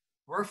does.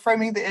 We're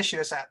framing the issue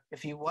as that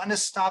if you want to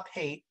stop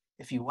hate,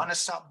 if you want to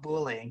stop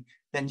bullying,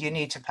 then you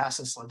need to pass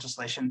this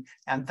legislation.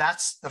 And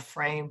that's the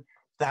frame,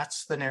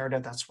 that's the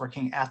narrative that's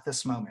working at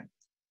this moment.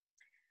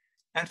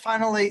 And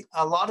finally,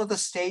 a lot of the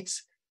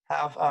states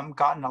have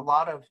gotten a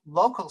lot of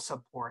local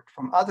support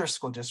from other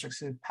school districts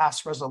who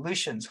passed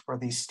resolutions for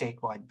these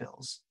statewide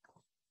bills.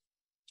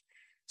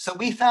 So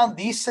we found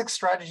these 6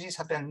 strategies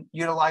have been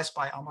utilized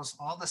by almost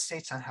all the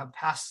states that have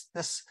passed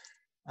this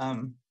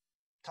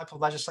type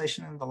of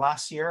legislation in the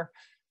last year.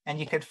 And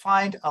you could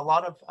find a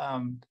lot of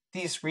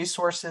these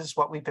resources,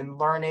 what we've been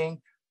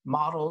learning,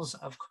 models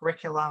of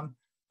curriculum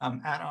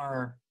at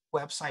our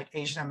website,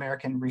 Asian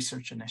American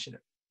Research Initiative.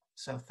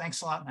 So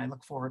thanks a lot, and I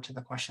look forward to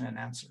the question and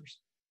answers.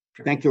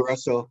 Thank you,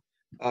 Russell.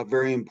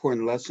 Very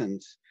important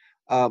lessons.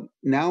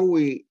 Now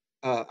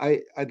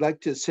I'd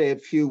like to say a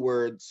few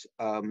words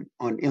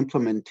on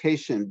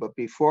implementation, but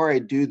before I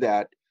do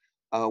that,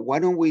 why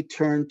don't we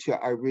turn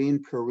to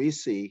Irene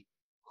Parisi,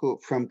 who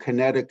from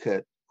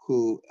Connecticut,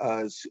 who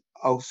is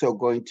also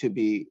going to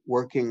be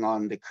working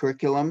on the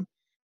curriculum.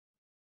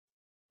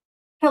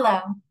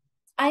 Hello,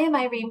 I am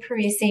Irene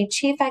Parisi,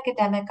 Chief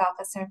Academic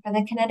Officer for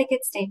the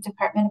Connecticut State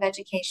Department of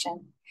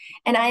Education,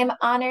 and I am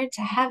honored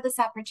to have this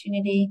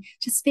opportunity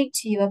to speak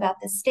to you about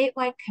the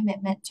statewide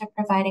commitment to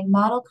providing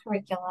model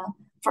curricula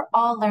for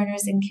all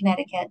learners in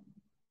Connecticut.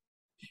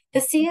 The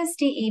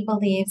CSDE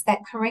believes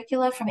that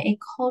curricula from a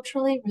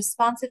culturally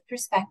responsive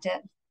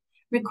perspective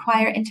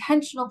require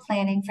intentional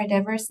planning for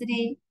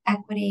diversity,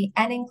 equity,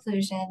 and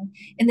inclusion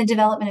in the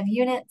development of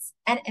units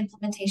and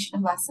implementation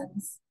of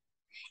lessons.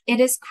 It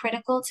is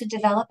critical to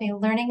develop a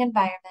learning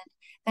environment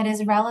that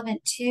is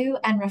relevant to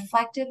and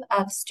reflective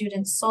of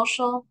students'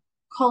 social,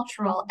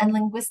 cultural, and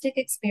linguistic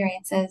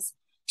experiences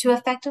to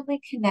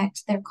effectively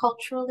connect their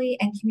culturally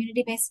and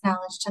community-based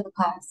knowledge to the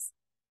class.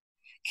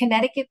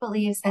 Connecticut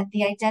believes that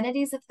the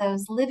identities of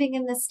those living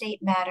in the state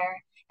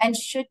matter and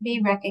should be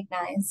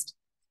recognized.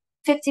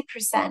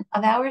 50%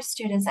 of our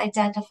students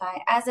identify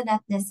as an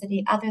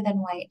ethnicity other than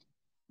white.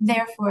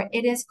 Therefore,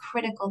 it is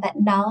critical that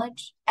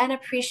knowledge and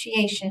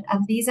appreciation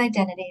of these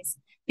identities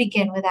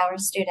begin with our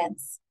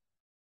students.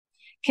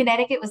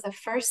 Connecticut was the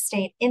first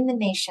state in the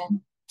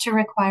nation to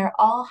require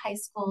all high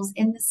schools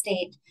in the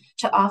state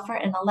to offer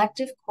an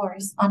elective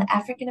course on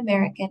African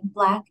American,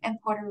 Black, and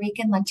Puerto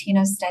Rican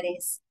Latino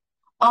studies.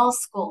 All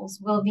schools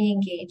will be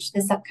engaged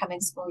this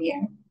upcoming school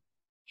year.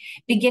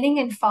 Beginning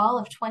in fall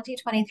of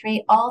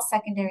 2023, all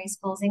secondary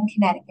schools in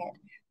Connecticut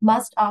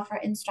must offer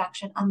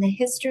instruction on the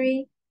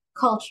history,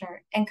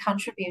 culture, and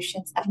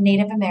contributions of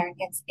Native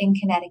Americans in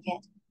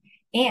Connecticut.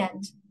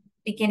 And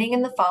beginning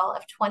in the fall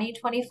of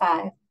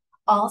 2025,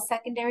 all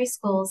secondary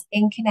schools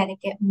in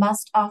Connecticut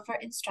must offer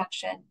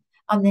instruction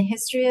on the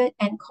history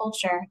and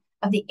culture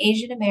of the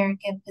Asian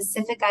American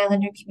Pacific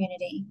Islander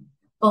community,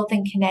 both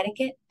in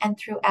Connecticut and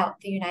throughout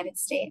the United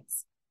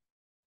States.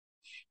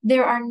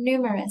 There are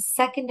numerous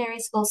secondary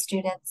school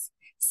students,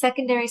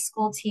 secondary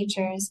school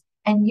teachers,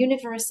 and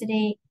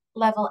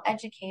university-level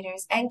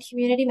educators and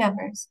community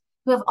members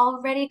who have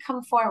already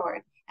come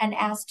forward and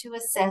asked to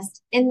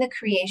assist in the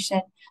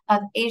creation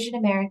of Asian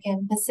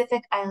American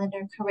Pacific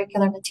Islander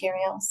curricular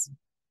materials.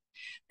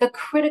 The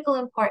critical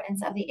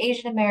importance of the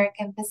Asian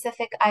American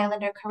Pacific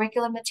Islander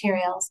curricular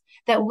materials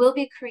that will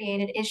be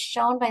created is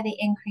shown by the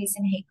increase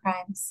in hate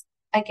crimes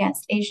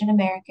against Asian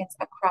Americans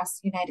across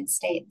the United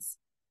States.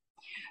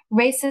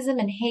 Racism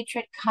and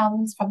hatred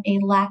comes from a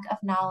lack of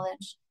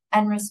knowledge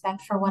and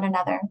respect for one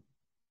another.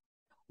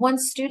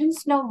 Once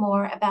students know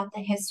more about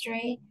the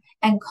history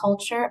and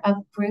culture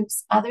of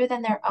groups other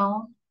than their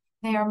own,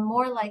 they are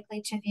more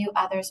likely to view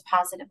others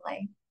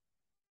positively.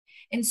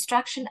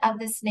 Instruction of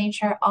this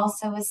nature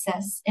also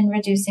assists in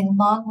reducing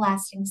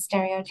long-lasting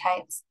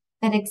stereotypes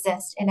that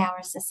exist in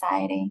our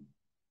society.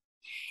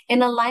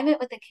 In alignment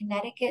with the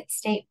Connecticut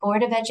State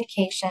Board of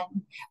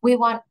Education, we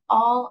want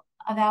all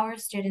of our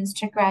students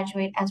to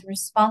graduate as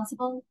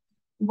responsible,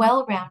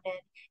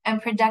 well-rounded,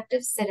 and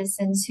productive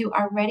citizens who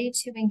are ready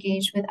to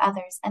engage with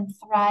others and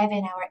thrive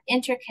in our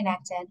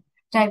interconnected,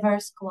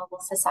 diverse global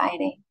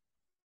society.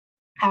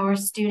 Our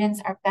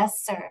students are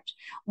best served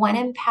when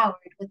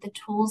empowered with the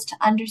tools to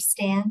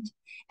understand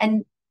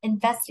and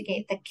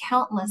investigate the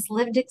countless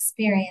lived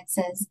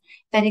experiences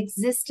that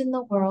exist in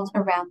the world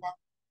around them.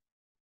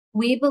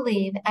 We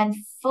believe and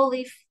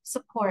fully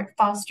support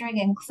fostering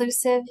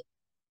inclusive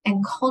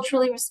and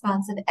culturally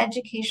responsive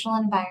educational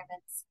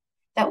environments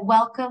that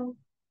welcome,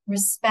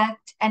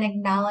 respect, and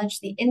acknowledge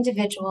the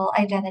individual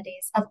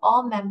identities of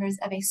all members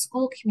of a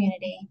school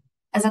community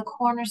as a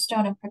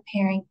cornerstone of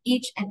preparing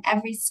each and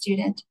every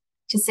student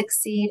to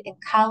succeed in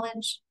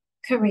college,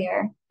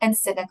 career, and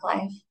civic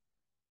life.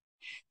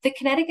 The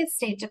Connecticut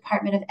State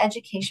Department of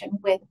Education,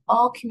 with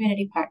all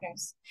community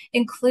partners,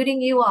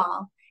 including you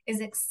all, is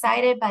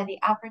excited by the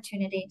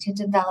opportunity to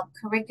develop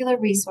curricular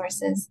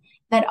resources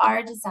that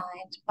are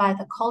designed by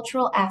the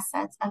cultural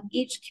assets of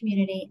each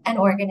community and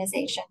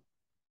organization.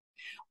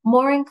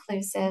 More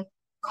inclusive,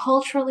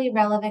 culturally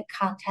relevant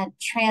content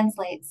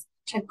translates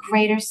to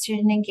greater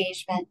student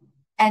engagement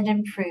and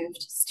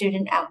improved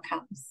student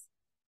outcomes.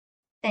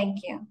 Thank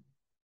you.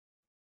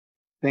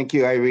 Thank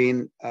you,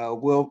 Irene.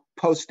 We'll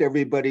post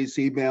everybody's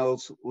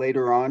emails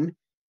later on,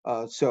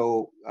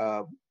 so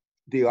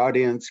the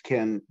audience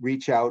can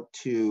reach out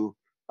to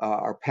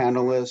our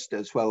panelists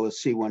as well as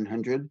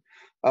C100.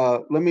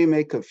 Let me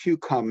make a few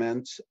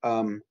comments.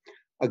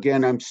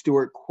 Again, I'm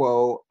Stuart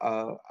Kuo.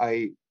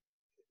 I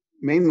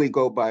mainly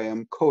go by,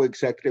 I'm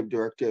co-executive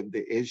director of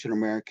the Asian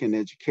American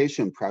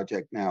Education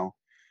Project now,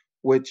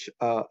 which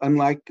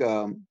unlike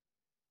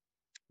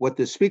what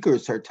the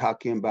speakers are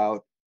talking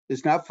about,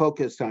 is not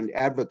focused on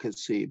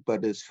advocacy,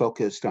 but is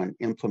focused on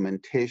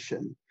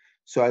implementation.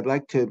 So I'd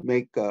like to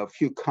make a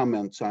few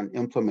comments on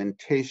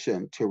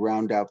implementation to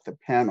round out the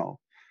panel.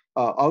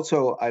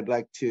 Also, I'd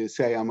like to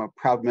say I'm a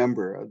proud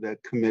member of the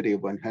Committee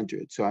of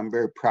 100. So I'm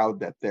very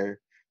proud that they're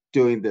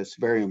doing this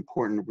very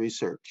important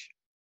research.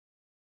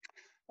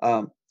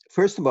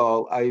 First of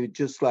all, I would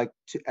just like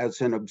to, as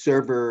an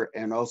observer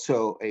and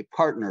also a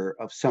partner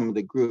of some of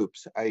the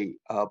groups, I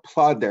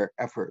applaud their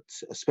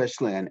efforts,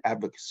 especially on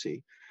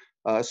advocacy,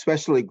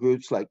 especially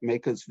groups like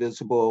Make Us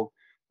Visible,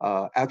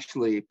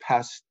 actually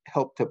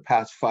helped to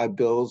pass 5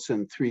 bills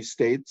in 3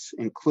 states,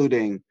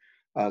 including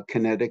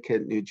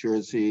Connecticut, New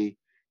Jersey,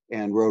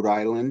 and Rhode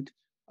Island.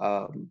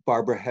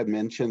 Barbara had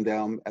mentioned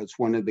them as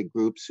one of the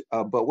groups,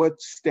 but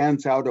what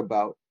stands out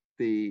about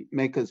the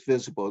Make Us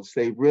Visible is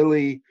they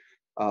really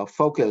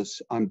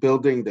focus on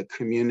building the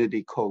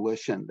community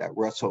coalition that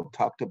Russell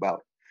talked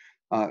about.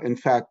 In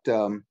fact,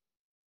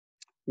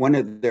 one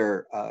of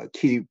their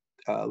key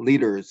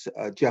leaders,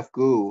 Jeff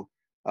Gu,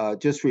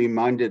 just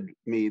reminded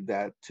me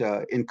that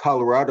in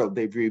Colorado,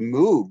 they've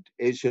removed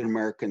Asian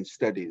American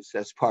studies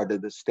as part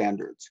of the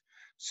standards.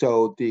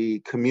 So the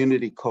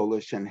community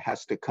coalition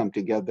has to come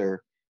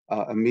together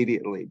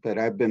immediately. But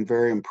I've been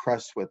very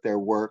impressed with their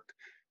work,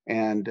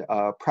 and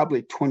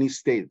probably 20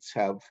 states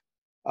have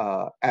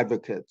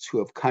advocates who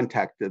have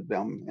contacted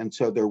them. And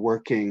so they're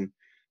working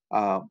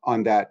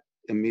on that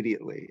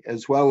immediately,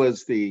 as well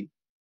as the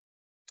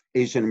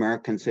Asian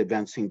Americans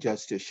Advancing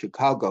Justice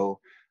Chicago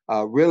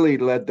really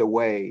led the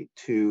way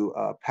to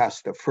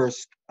pass the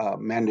first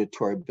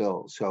mandatory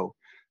bill. So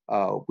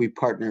we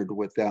partnered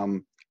with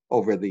them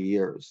over the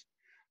years.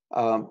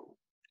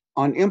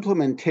 On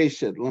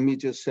implementation, let me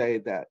just say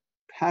that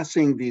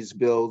passing these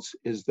bills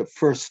is the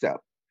first step,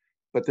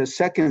 but the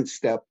second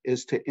step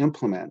is to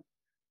implement.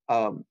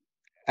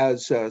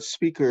 As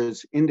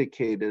speakers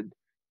indicated,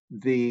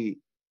 the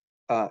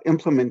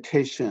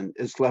implementation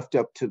is left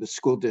up to the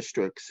school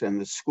districts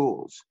and the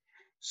schools.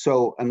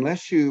 So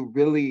unless you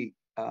really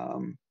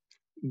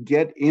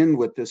get in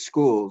with the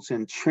schools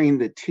and train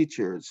the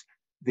teachers,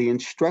 the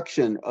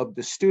instruction of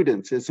the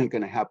students isn't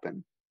going to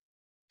happen.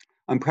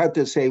 I'm proud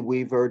to say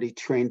we've already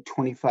trained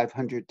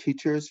 2,500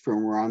 teachers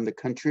from around the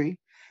country.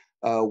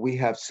 We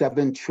have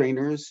 7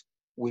 trainers.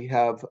 We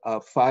have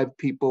 5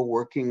 people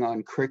working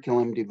on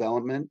curriculum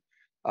development.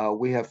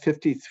 We have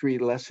 53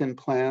 lesson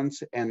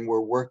plans, and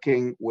we're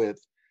working with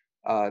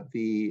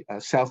the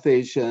South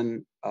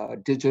Asian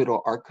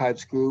Digital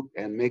Archives Group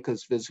and Make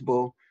Us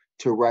Visible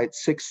to write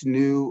 6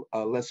 new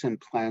lesson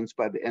plans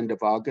by the end of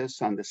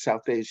August on the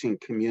South Asian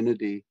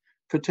community,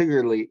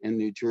 particularly in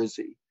New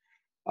Jersey.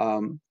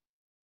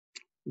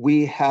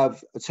 We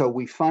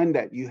find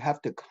that you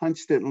have to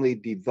constantly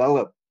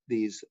develop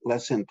these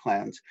lesson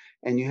plans,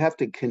 and you have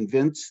to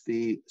convince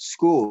the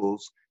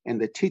schools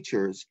and the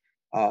teachers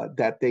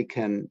that they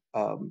can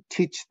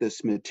teach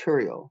this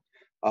material.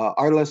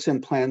 Our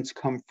lesson plans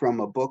come from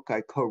a book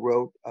I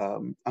co-wrote,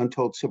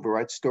 Untold Civil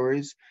Rights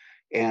Stories,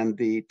 and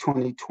the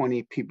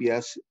 2020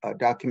 PBS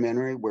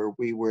documentary where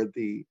we were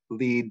the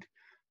lead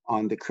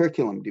on the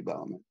curriculum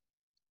development.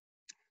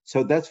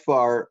 So thus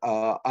far,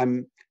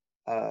 I'm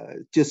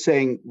just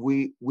saying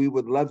we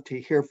would love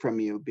to hear from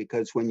you,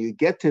 because when you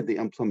get to the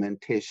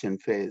implementation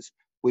phase,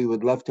 we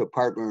would love to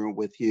partner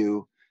with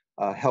you,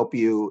 help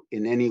you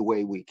in any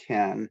way we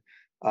can.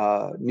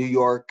 New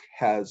York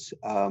has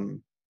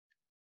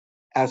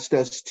asked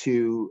us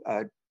to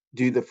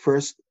do the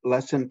first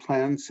lesson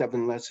plan,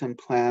 7 lesson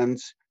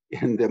plans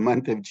in the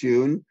month of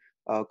June,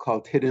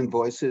 called Hidden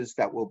Voices,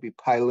 that will be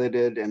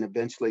piloted and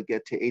eventually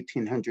get to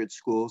 1,800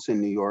 schools in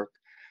New York.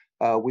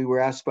 We were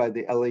asked by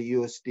the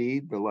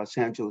LAUSD, the Los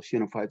Angeles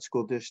Unified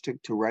School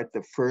District, to write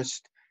the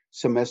first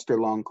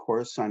semester-long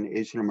course on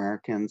Asian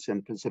Americans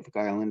and Pacific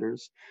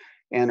Islanders.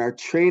 And our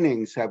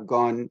trainings have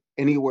gone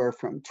anywhere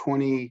from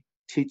 20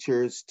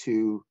 teachers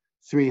to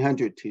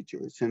 300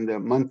 teachers. In the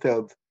month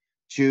of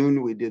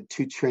June, we did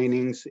 2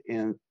 trainings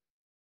in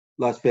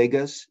Las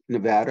Vegas,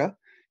 Nevada,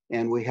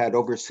 and we had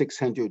over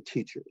 600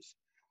 teachers.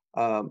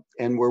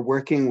 And we're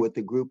working with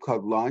a group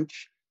called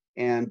Launch.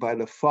 And by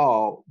the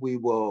fall, we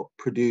will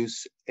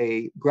produce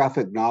a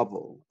graphic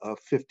novel, a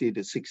 50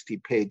 to 60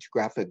 page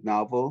graphic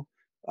novel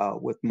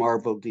with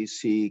Marvel,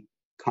 DC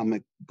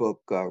comic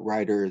book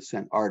writers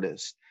and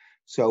artists.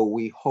 So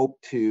we hope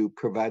to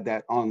provide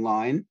that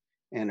online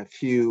and a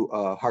few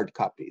hard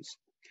copies.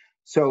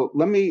 So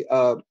let me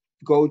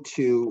go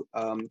to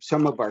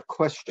some of our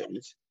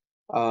questions.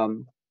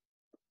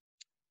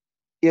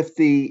 If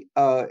the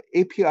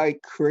API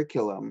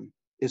curriculum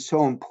is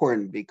so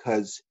important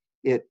because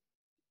it,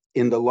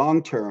 in the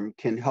long term,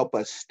 can help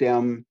us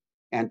stem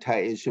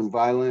anti-Asian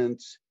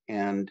violence,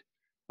 and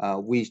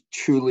we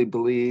truly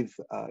believe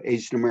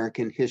Asian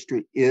American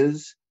history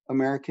is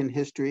American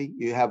history.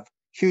 You have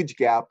huge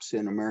gaps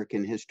in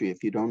American history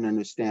if you don't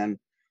understand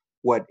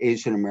what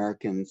Asian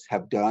Americans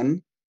have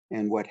done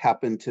and what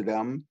happened to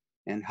them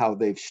and how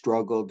they've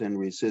struggled and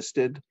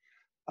resisted.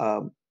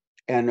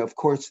 And of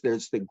course,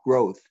 there's the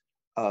growth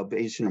of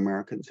Asian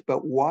Americans.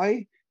 But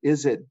why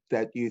is it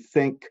that you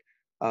think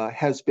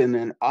has been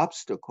an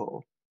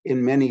obstacle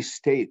in many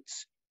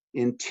states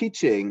in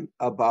teaching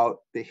about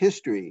the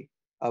history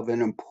of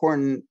an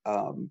important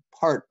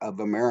part of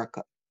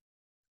America?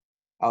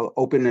 I'll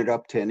open it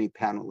up to any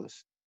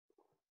panelists.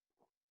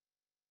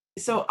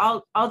 So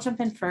I'll jump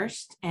in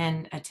first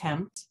and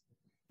attempt.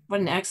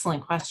 What an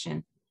excellent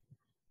question.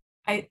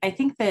 I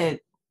think that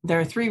there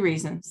are three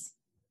reasons.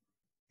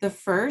 The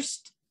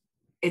first,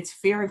 it's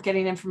fear of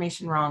getting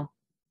information wrong.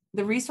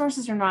 The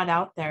resources are not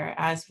out there,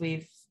 as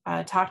we've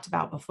talked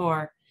about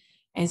before.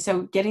 And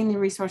so getting the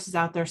resources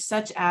out there,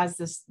 such as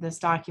this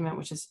document,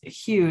 which is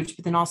huge,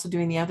 but then also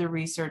doing the other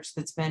research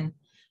that's been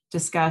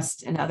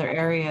discussed in other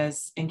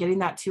areas and getting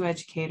that to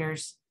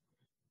educators.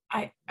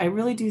 I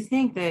really do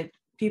think that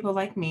people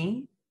like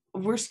me,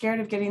 we're scared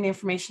of getting the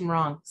information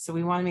wrong. So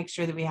we want to make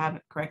sure that we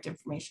have correct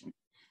information.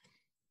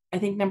 I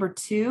think number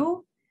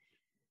two,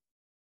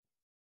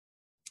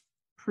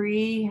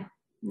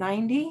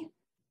 pre-90,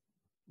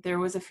 there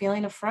was a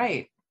feeling of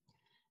fright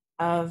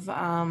of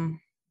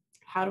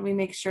how do we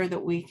make sure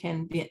that we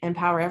can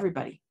empower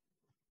everybody?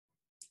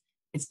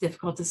 It's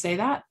difficult to say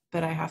that,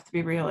 but I have to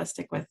be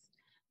realistic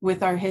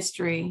with our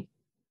history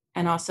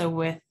and also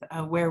with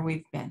where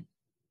we've been.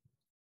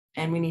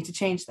 And we need to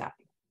change that.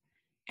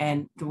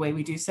 And the way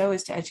we do so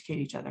is to educate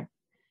each other.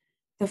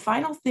 The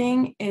final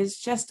thing is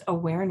just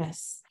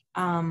awareness.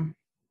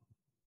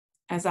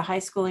 As a high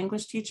school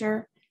English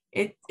teacher,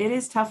 it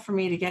is tough for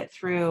me to get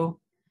through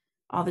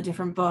all the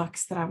different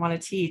books that I want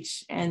to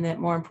teach, and that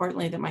more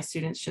importantly, that my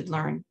students should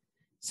learn.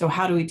 So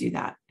how do we do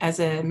that? As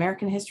an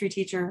American history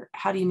teacher,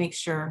 how do you make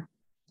sure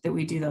that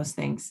we do those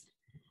things?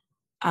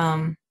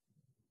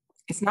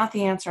 It's not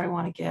the answer I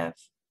want to give,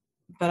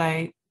 but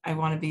I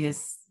want to be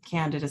as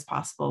candid as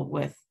possible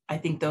with, I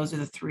think those are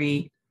the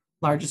three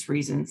largest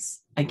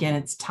reasons. Again,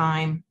 it's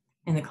time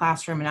in the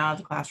classroom and out of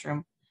the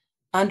classroom,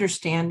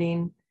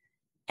 understanding,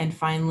 and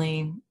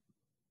finally,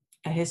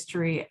 a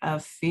history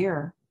of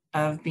fear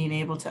of being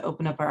able to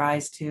open up our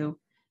eyes to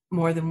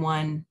more than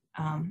one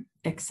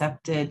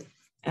accepted,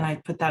 and I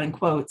put that in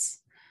quotes,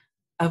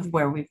 of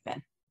where we've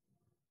been.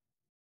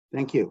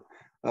 Thank you.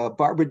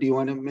 Barbara, do you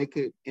want to make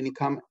any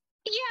comment?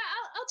 Yeah,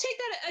 I'll take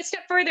that a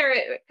step further,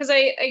 because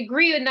I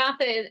agree with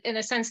Natha in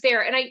a sense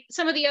there. And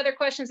some of the other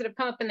questions that have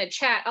come up in the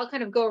chat, I'll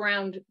kind of go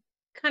around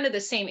kind of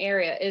the same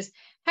area, is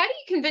how do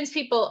you convince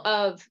people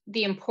of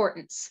the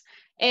importance?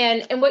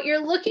 And what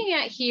you're looking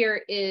at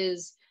here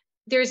is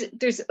there's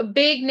a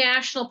big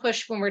national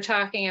push when we're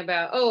talking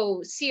about,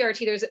 oh,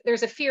 CRT,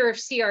 there's a fear of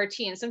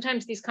CRT. And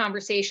sometimes these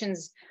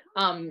conversations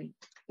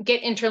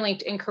get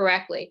interlinked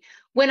incorrectly.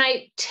 When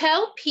I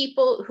tell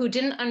people who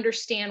didn't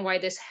understand why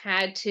this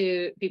had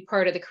to be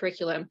part of the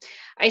curriculum,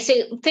 I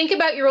say, think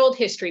about your old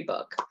history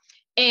book.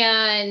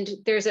 And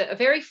there's a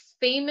very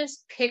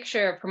famous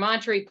picture of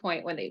Promontory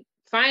Point when they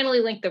finally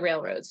linked the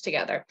railroads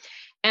together.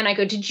 And I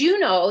go, did you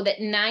know that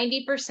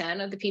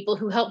 90% of the people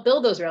who helped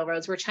build those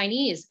railroads were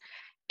Chinese?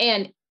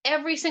 And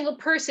every single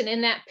person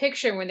in that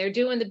picture, when they're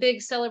doing the big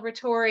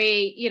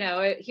celebratory,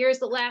 here's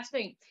the last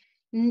thing,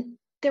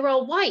 they're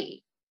all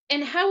white.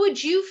 And how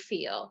would you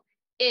feel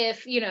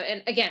if,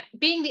 and again,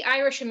 being the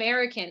Irish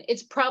American,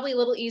 it's probably a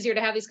little easier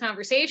to have these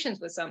conversations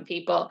with some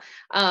people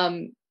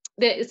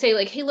that say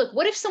like, hey, look,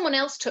 what if someone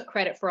else took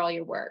credit for all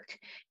your work?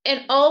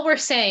 And all we're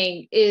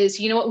saying is,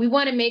 you know what, we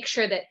want to make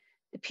sure that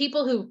the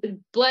people who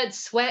blood,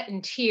 sweat,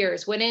 and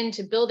tears went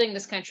into building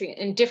this country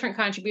and different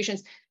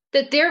contributions,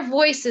 that their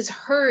voice is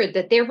heard,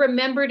 that they're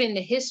remembered in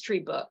the history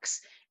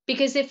books.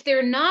 Because if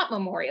they're not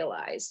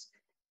memorialized,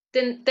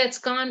 then that's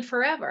gone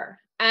forever.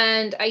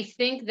 And I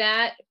think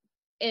that,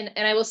 and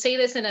I will say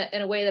this in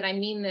a way that I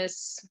mean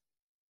this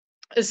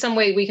as some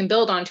way we can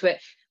build onto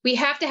it, we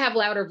have to have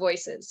louder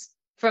voices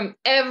from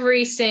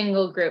every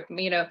single group,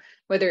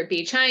 whether it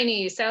be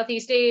Chinese,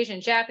 Southeast Asian,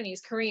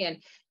 Japanese,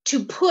 Korean,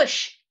 to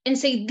push and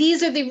say,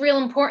 these are the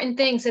real important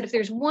things, that if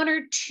there's one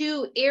or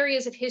two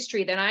areas of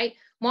history that I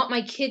want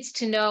my kids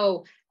to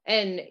know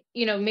and,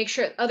 make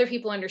sure other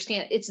people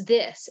understand, it's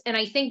this. And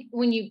I think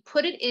when you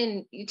put it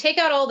in, you take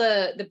out all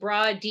the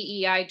broad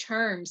DEI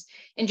terms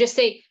and just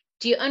say,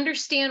 do you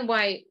understand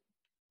why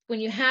when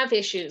you have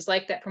issues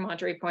like that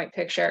Promontory Point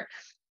picture,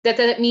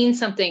 that means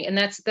something, and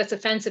that's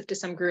offensive to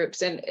some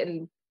groups,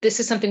 and this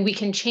is something we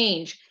can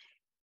change.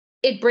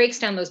 It breaks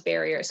down those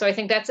barriers. So I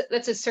think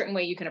that's a certain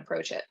way you can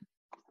approach it.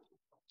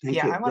 Thank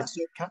you.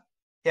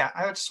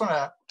 I just want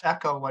to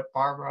echo what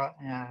Barbara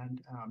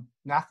and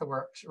Natha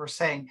were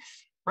saying.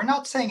 We're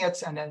not saying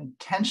it's an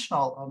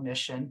intentional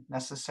omission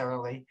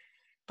necessarily,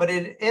 but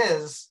it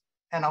is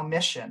an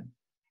omission.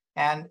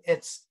 And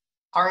it's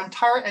our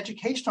entire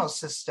educational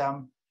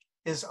system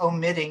is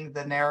omitting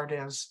the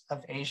narratives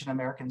of Asian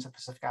Americans and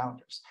Pacific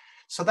Islanders.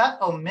 So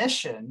that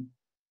omission,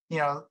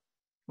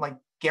 like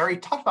Gary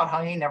talked about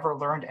how he never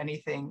learned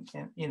anything,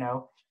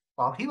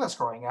 while he was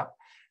growing up,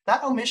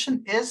 that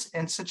omission is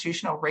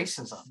institutional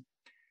racism.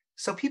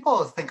 So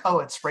people think, oh,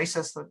 it's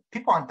racist.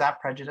 People aren't that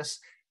prejudiced.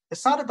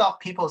 It's not about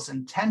people's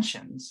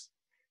intentions.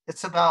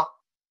 It's about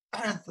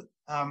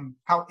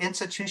how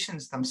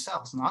institutions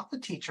themselves, not the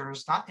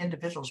teachers, not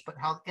individuals, but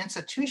how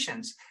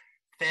institutions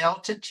fail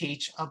to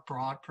teach a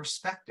broad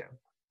perspective,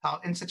 how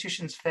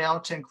institutions fail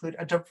to include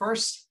a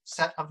diverse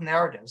set of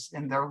narratives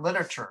in their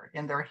literature,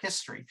 in their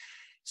history.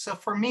 So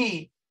for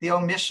me, the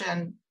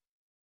omission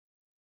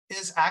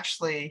is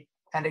actually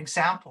an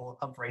example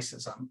of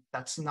racism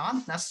that's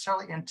not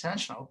necessarily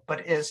intentional,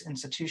 but is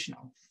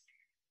institutional.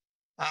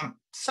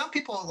 Some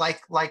people,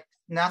 like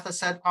Natha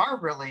said, are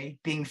really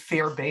being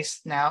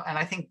fear-based now. And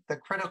I think the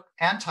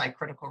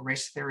anti-critical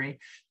race theory,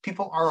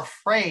 people are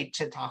afraid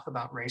to talk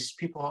about race.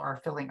 People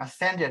are feeling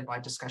offended by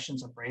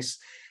discussions of race.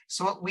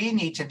 So what we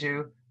need to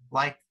do,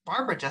 like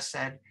Barbara just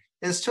said,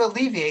 is to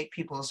alleviate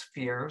people's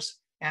fears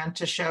and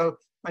to show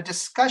a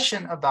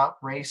discussion about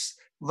race,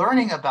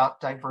 learning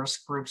about diverse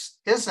groups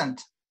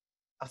isn't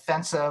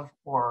offensive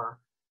or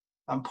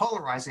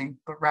polarizing,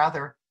 but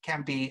rather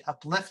can be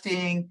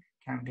uplifting,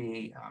 can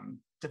be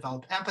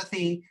develop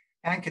empathy,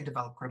 and can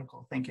develop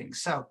critical thinking.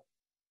 So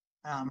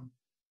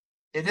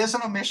it is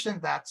an omission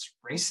that's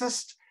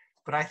racist,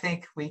 but I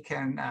think we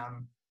can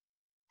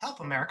help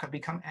America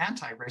become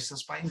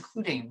anti-racist by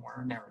including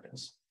more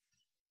narratives.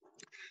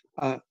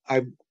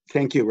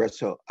 Thank you,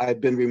 Russell.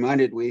 I've been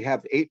reminded we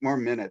have 8 more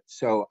minutes,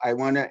 so I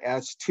want to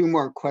ask 2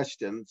 more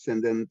questions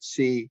and then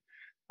see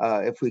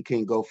if we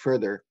can go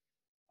further.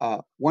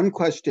 One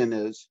question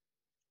is,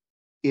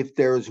 if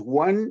there's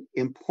one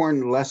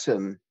important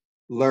lesson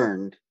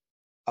learned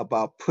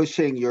about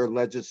pushing your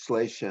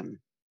legislation,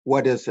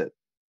 what is it?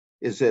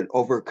 Is it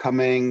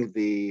overcoming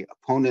the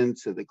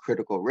opponents of the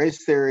critical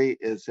race theory?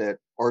 Is it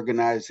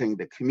organizing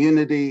the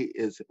community?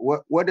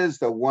 What is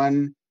the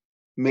one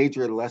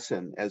major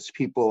lesson as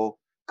people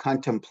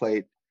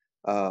contemplate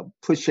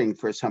pushing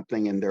for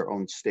something in their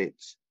own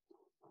states?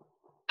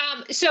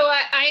 So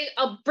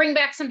I'll bring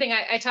back something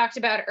I talked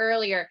about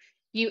earlier.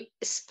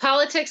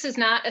 Politics is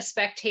not a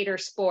spectator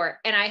sport.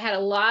 And I had a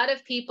lot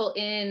of people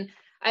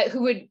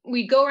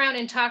we'd go around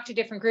and talk to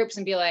different groups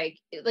and be like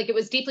it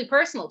was deeply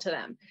personal to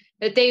them,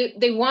 that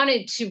they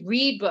wanted to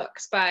read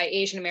books by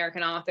Asian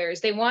American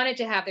authors. They wanted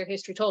to have their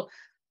history told.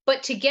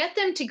 But to get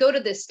them to go to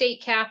the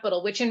state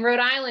capitol, which in Rhode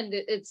Island,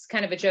 it's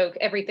kind of a joke,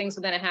 everything's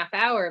within a half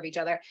hour of each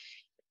other,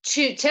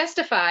 to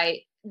testify,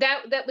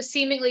 that was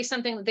seemingly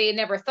something that they had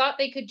never thought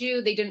they could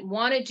do. They didn't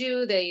want to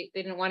do. They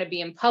didn't want to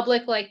be in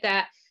public like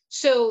that.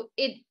 So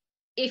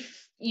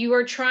if you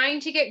are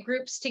trying to get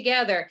groups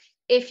together,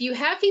 if you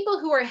have people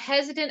who are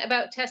hesitant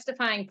about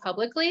testifying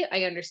publicly,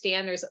 I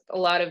understand there's a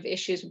lot of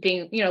issues with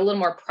being, a little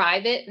more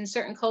private in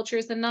certain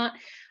cultures than not.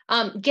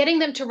 Getting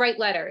them to write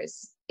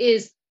letters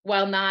is,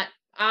 while not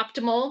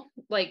optimal,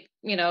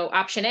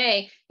 option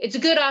A, it's a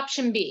good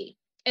option B.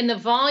 And the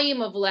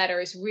volume of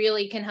letters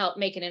really can help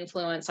make an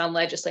influence on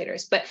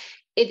legislators. But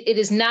it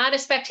is not a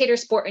spectator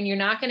sport, and you're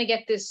not going to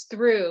get this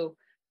through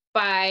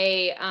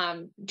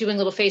by doing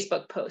little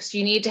Facebook posts.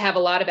 You need to have a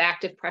lot of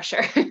active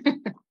pressure.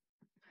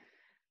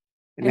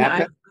 And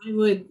I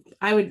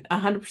would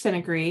 100%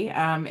 agree.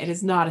 It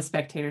is not a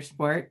spectator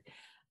sport.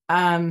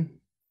 I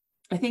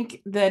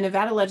think the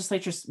Nevada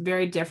legislature is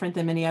very different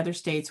than many other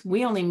states.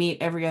 We only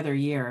meet every other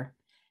year,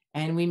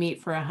 and we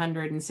meet for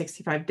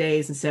 165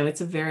 days. And so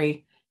it's a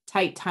very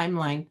tight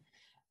timeline.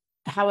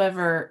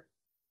 However,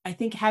 I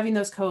think having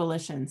those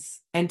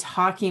coalitions and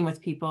talking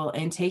with people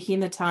and taking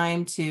the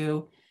time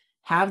to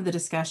have the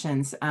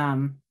discussions.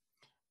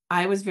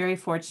 I was very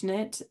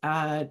fortunate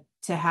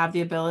to have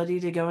the ability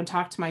to go and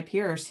talk to my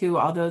peers who,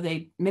 although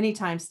they many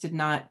times did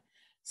not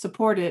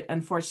support it,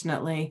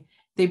 unfortunately,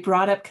 they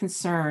brought up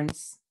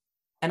concerns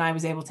and I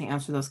was able to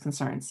answer those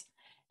concerns.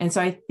 And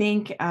so I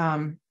think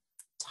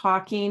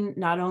talking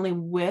not only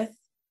with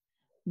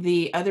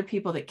the other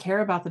people that care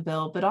about the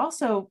bill, but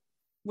also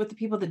with the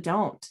people that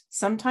don't.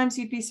 Sometimes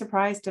you'd be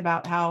surprised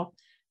about how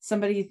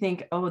somebody you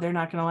think, oh, they're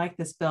not going to like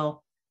this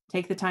bill.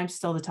 Take the time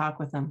still to talk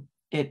with them.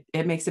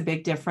 It makes a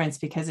big difference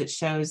because it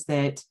shows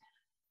that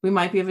we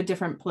might be of a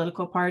different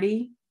political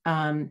party.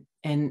 In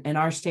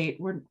our state,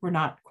 we're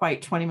not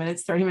quite 20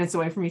 minutes, 30 minutes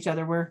away from each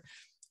other. We're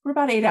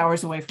about 8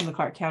 hours away from the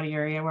Clark County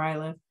area where I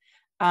live.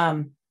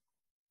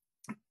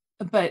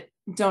 But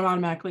don't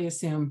automatically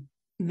assume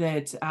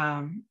that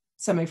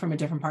somebody from a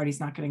different party is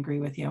not going to agree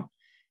with you.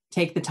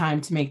 Take the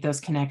time to make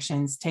those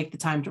connections, take the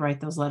time to write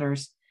those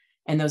letters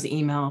and those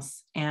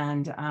emails,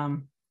 and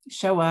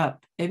show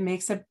up. It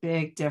makes a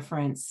big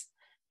difference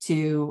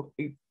to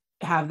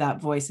have that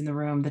voice in the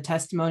room. The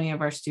testimony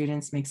of our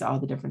students makes all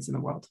the difference in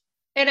the world.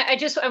 And I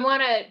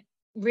want to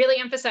really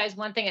emphasize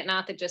one thing that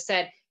Natha just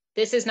said.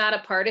 This is not a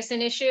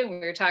partisan issue. We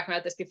were talking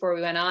about this before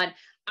we went on.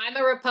 I'm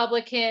a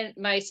Republican.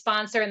 My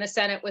sponsor in the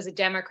Senate was a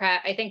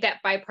Democrat. I think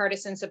that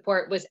bipartisan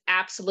support was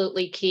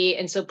absolutely key.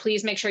 And so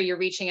please make sure you're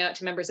reaching out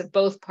to members of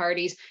both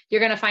parties. You're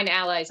going to find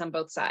allies on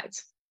both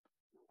sides.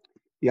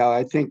 Yeah,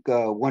 I think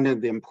one of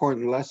the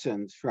important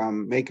lessons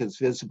from Make Us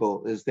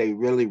Visible is they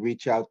really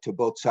reach out to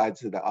both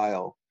sides of the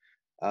aisle.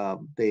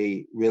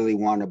 they really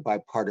want a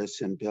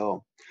bipartisan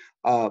bill.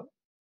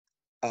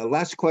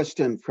 Last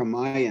question from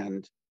my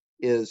end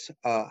is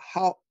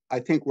how, I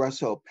think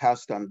Russell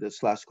passed on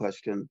this last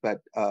question, but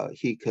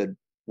he could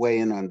weigh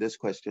in on this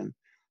question.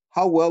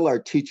 How well are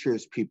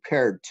teachers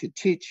prepared to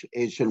teach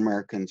Asian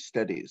American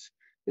studies?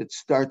 It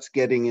starts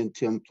getting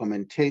into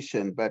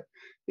implementation, but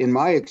in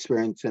my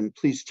experience, and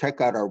please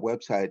check out our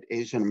website,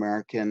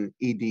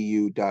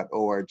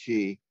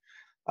 asianamericanedu.org,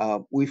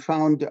 we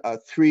found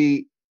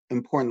 3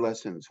 important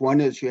lessons.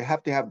 One is you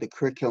have to have the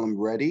curriculum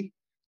ready.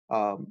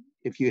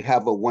 If you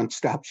have a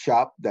one-stop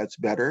shop, that's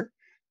better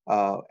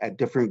at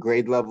different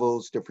grade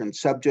levels, different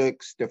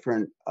subjects,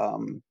 different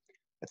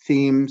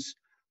themes.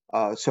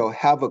 So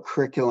have a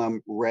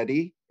curriculum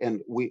ready,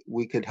 and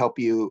we could help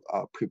you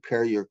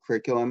prepare your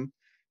curriculum.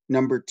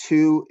 Number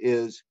 2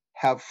 is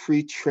have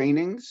free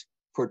trainings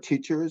for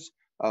teachers.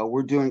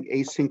 We're doing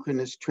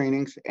asynchronous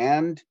trainings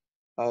and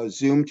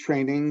Zoom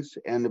trainings,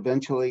 and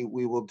eventually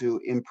we will do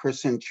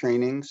in-person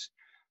trainings.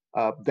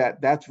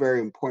 That's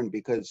very important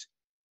because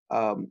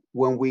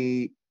when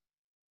we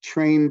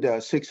trained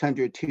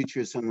 600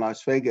 teachers in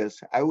Las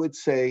Vegas, I would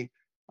say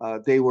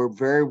they were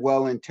very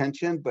well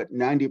intentioned, but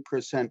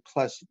 90%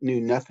 plus knew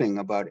nothing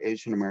about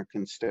Asian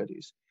American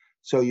studies.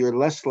 So you're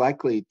less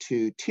likely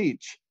to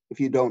teach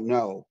if you don't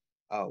know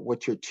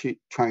what you're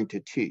trying to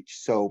teach.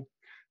 So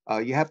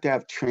you have to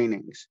have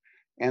trainings.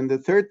 And the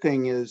third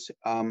thing is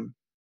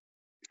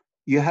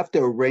you have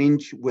to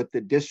arrange with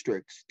the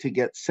districts to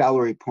get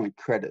salary point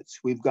credits.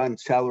 We've gotten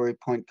salary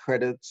point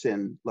credits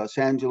in Los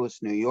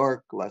Angeles, New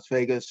York, Las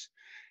Vegas,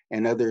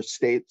 and other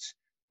states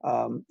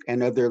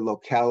and other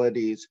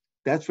localities.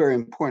 That's very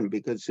important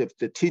because if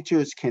the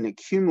teachers can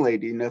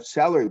accumulate enough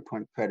salary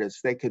point credits,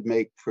 they could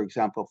make, for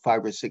example,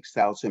 5,000 or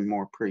 6,000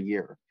 more per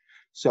year.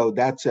 So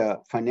that's a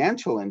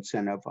financial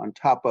incentive on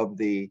top of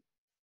the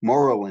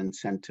moral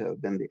incentive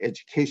and the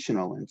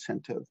educational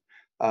incentive.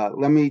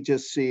 Let me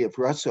just see if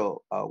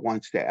Russell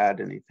wants to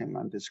add anything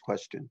on this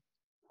question.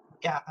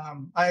 Yeah,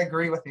 I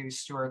agree with you,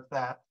 Stuart,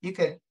 that you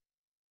could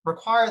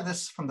require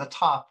this from the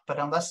top, but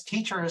unless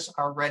teachers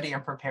are ready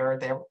and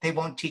prepared, they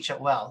won't teach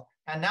it well.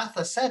 And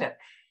Natha said it.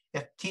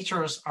 If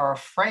teachers are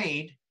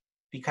afraid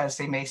because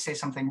they may say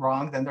something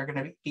wrong, then they're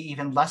going to be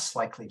even less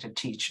likely to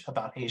teach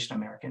about Asian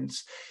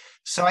Americans.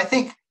 So I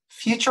think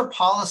future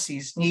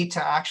policies need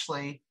to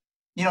actually,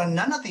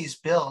 none of these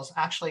bills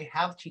actually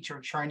have teacher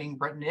training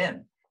written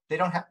in. They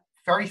don't have,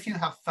 very few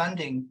have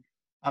funding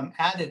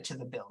added to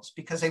the bills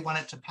because they want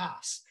it to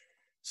pass.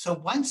 So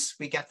once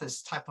we get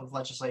this type of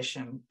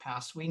legislation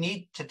passed, we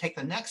need to take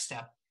the next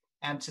step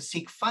and to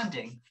seek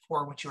funding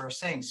for what you were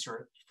saying,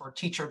 Stuart, for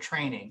teacher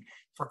training,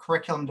 for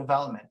curriculum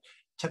development,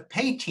 to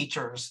pay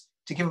teachers,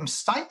 to give them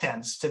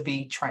stipends to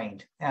be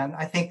trained. And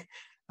I think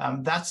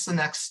that's the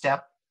next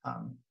step.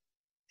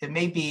 It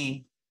may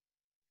be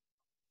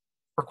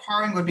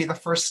requiring would be the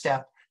first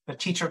step, but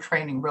teacher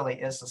training really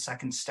is the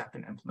second step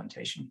in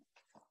implementation.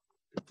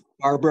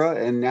 Barbara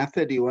and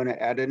Natha, do you want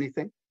to add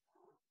anything?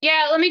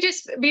 Yeah, let me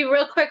just be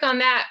real quick on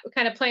that,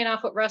 kind of playing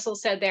off what Russell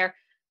said there.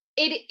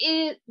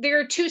 There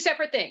are 2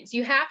 separate things.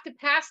 You have to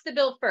pass the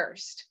bill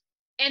first,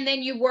 and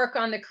then you work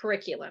on the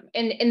curriculum.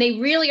 And they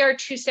really are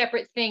 2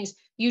 separate things.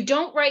 You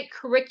don't write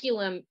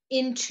curriculum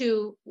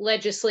into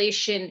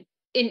legislation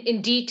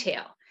in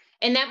detail.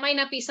 And that might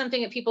not be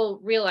something that people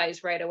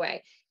realize right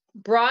away.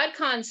 Broad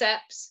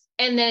concepts,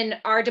 and then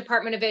our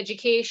Department of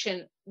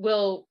Education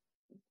will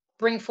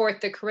bring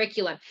forth the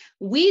curriculum.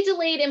 We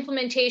delayed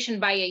implementation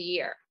by a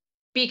year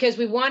because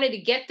we wanted to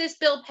get this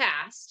bill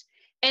passed.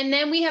 And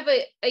then we have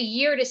a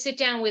year to sit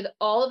down with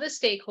all of the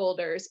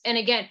stakeholders and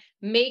again,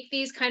 make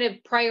these kind of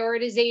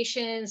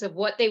prioritizations of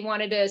what they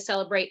wanted to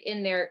celebrate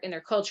in their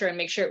culture and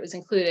make sure it was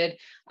included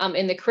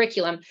in the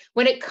curriculum.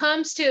 When it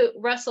comes to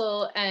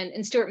Russell,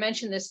 and Stuart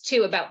mentioned this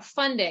too about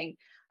funding,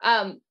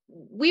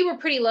 we were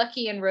pretty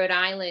lucky in Rhode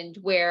Island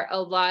where a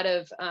lot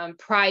of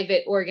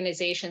private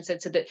organizations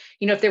had said that,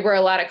 if there were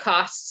a lot of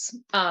costs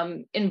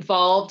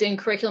involved in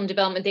curriculum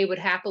development, they would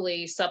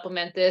happily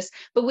supplement this.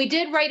 But we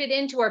did write it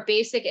into our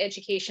basic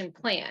education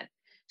plan.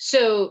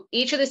 So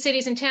each of the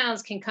cities and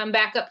towns can come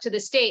back up to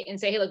the state and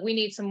say, hey, look, we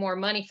need some more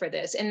money for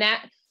this. And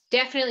that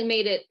definitely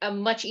made it a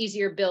much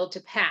easier bill to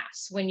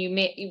pass when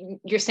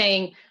you're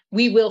saying,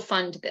 we will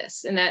fund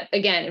this. And that,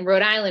 again, in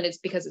Rhode Island, it's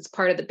because it's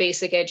part of the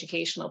basic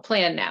educational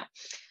plan now.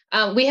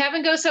 We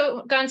haven't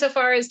gone so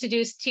far as to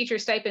do teacher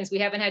stipends. We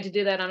haven't had to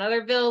do that on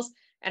other bills,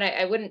 and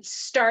I wouldn't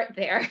start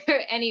there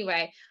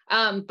anyway.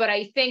 But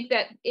I think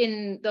that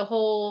in the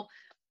whole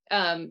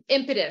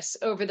impetus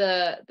over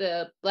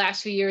the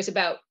last few years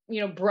about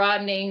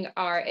broadening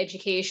our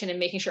education and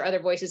making sure other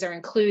voices are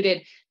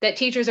included, that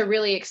teachers are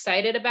really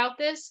excited about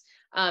this.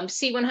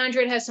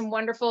 C100 has some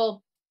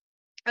wonderful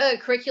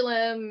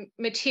curriculum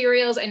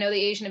materials. I know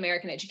the Asian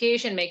American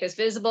Education, Make Us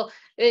Visible.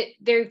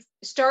 They've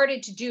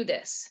started to do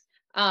this.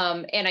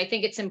 And I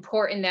think it's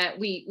important that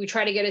we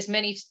try to get as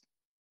many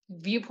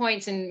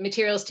viewpoints and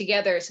materials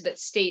together so that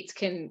states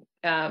can,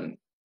 I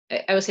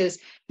would say this,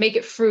 make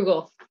it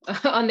frugal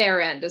on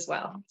their end as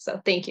well.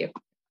 So thank you.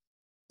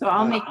 So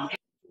I'll make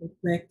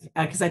quick,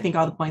 because I think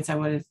all the points I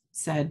would have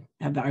said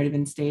have already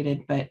been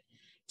stated, but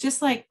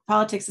just like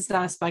politics is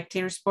not a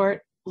spectator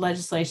sport,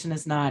 legislation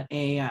is not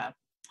a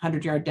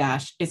 100-yard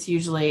dash. It's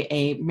usually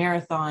a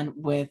marathon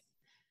with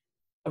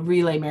a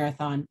relay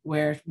marathon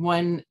where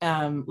one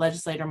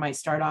legislator might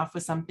start off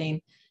with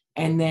something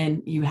and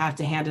then you have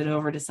to hand it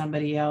over to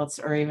somebody else,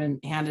 or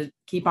even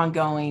keep on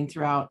going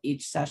throughout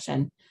each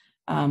session,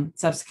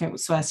 subsequent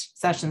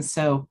sessions.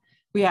 So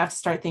we have to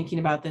start thinking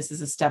about this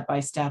as a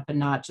step-by-step and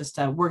not just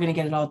we're going to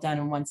get it all done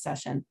in one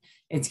session.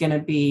 It's going to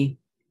be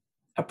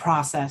a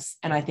process.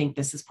 And I think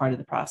this is part of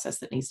the process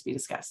that needs to be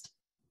discussed.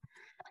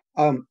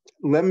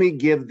 Let me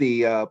give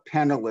the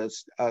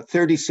panelists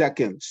 30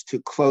 seconds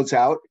to close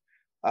out.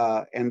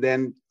 And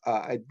then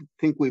I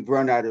think we've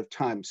run out of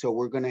time. So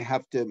we're going to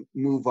have to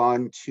move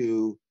on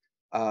to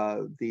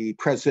the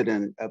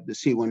president of the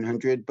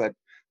C100. But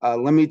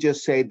let me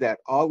just say that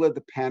all of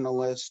the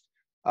panelists,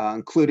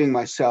 including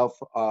myself,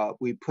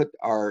 we put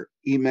our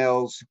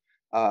emails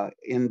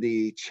in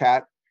the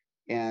chat.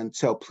 And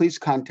so please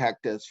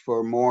contact us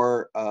for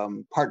more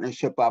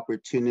partnership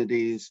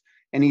opportunities,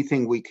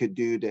 anything we could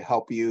do to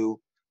help you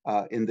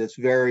in this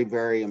very,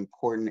 very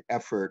important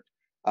effort,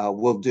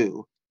 we'll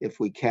do if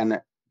we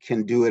can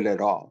do it at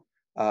all.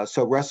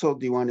 So Russell,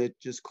 do you want to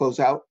just close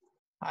out?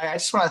 I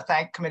just want to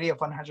thank Committee of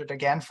 100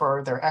 again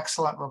for their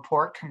excellent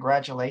report.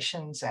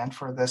 Congratulations, and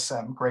for this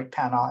great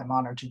panel. I'm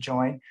honored to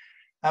join.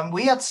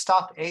 We at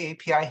Stop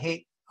AAPI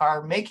Hate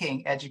are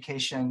making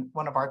education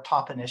one of our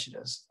top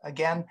initiatives.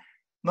 Again,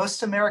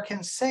 most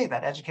Americans say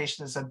that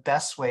education is the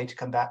best way to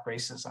combat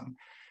racism.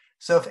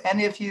 So if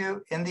any of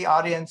you in the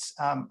audience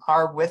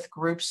are with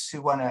groups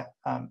who want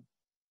to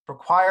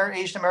require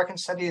Asian American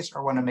studies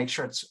or want to make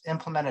sure it's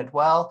implemented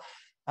well,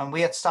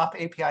 we at Stop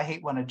API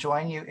Hate want to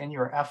join you in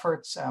your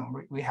efforts.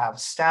 We have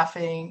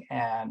staffing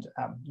and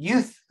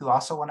youth who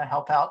also want to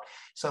help out.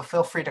 So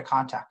feel free to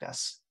contact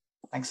us.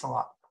 Thanks a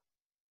lot.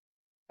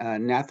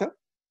 Natha?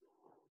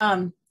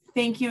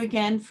 Thank you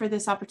again for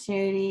this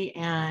opportunity.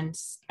 And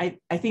I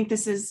think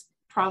this is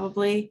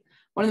probably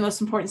one of the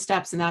most important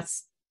steps, and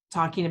that's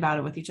talking about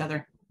it with each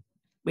other.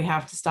 We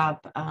have to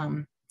stop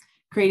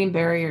creating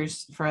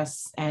barriers for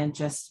us and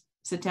just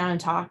sit down and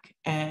talk,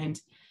 and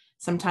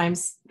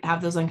sometimes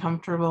have those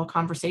uncomfortable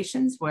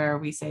conversations where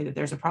we say that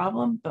there's a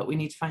problem, but we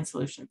need to find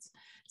solutions.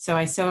 So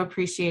I so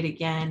appreciate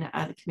again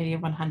the Committee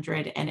of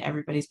 100 and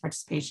everybody's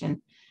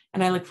participation.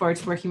 And I look forward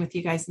to working with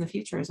you guys in the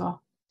future as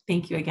well.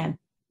 Thank you again.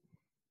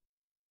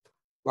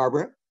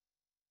 Barbara?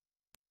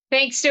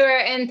 Thanks,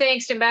 Stuart, and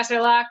thanks to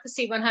Ambassador Locke,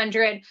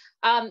 C100.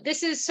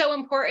 This is so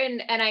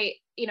important, and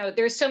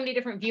there's so many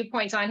different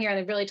viewpoints on here, and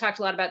they've really talked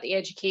a lot about the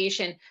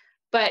education.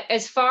 But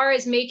as far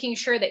as making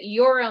sure that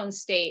your own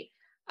state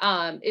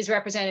is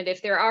represented,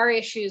 if there are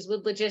issues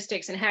with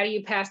logistics and how do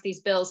you pass these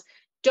bills,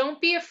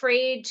 don't be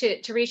afraid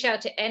to reach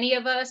out to any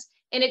of us.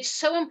 And it's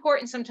so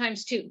important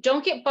sometimes too,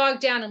 don't get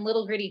bogged down in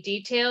little gritty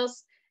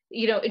details.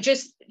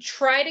 Just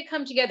try to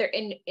come together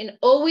and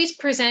always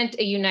present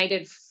a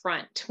united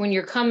front when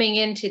you're coming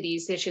into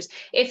these issues.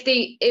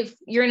 If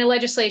you're in a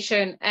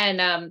legislation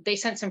and they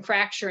sense some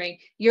fracturing,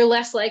 you're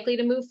less likely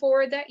to move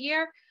forward that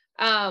year.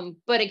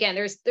 But again,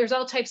 there's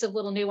all types of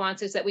little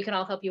nuances that we can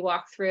all help you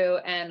walk through.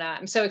 And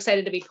I'm so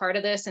excited to be part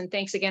of this. And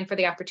thanks again for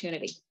the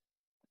opportunity.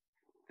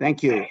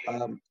 Thank you.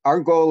 Our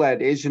goal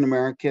at Asian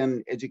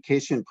American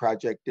Education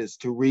Project is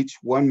to reach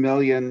 1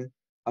 million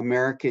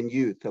American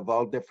youth of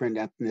all different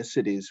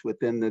ethnicities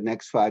within the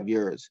next 5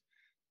 years.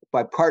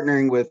 By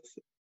partnering with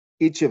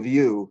each of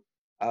you,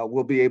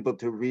 we'll be able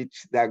to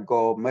reach that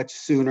goal much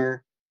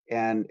sooner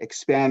and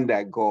expand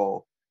that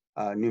goal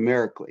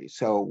numerically.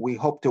 So we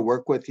hope to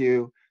work with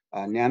you,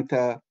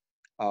 Nantha,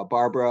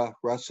 Barbara,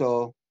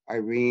 Russell,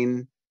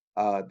 Irene,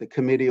 the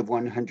Committee of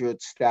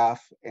 100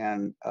 staff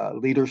and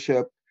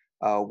leadership.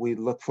 We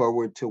look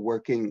forward to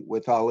working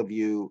with all of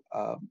you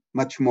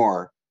much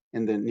more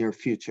in the near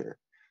future.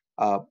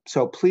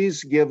 So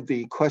please give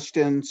the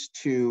questions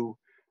to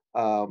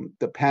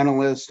the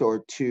panelists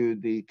or to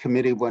the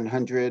Committee of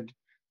 100,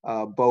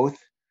 both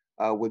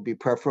would be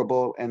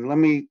preferable. And let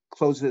me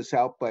close this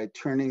out by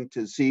turning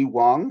to Zi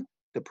Wang,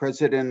 the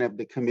president of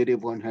the Committee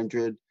of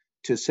 100,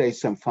 to say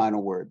some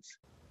final words.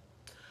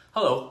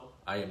 Hello,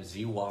 I am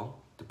Zi Wang,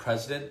 the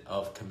president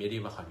of Committee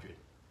of 100.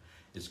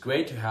 It's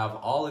great to have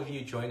all of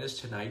you join us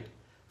tonight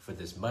for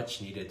this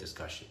much needed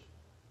discussion.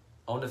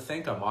 I want to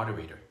thank our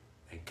moderator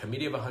and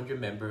Committee of 100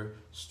 member,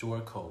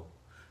 Stuart Cole,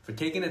 for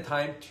taking the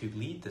time to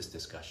lead this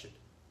discussion.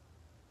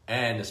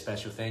 And a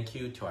special thank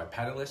you to our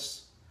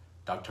panelists,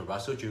 Dr.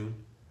 Russell June,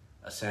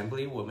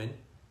 Assemblywoman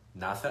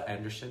Natha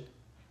Anderson,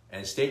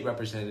 and State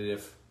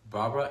Representative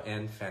Barbara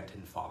Ann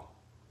Fenton Fong.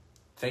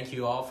 Thank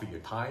you all for your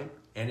time,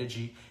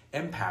 energy,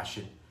 and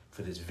passion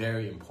for this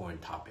very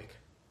important topic.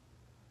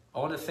 I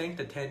want to thank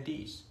the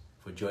attendees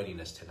for joining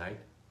us tonight.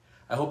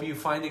 I hope you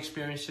find the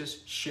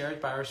experiences shared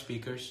by our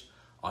speakers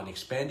on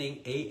expanding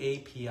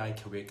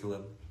AAPI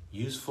curriculum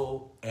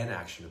useful and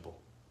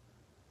actionable.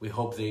 We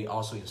hope they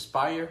also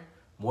inspire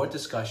more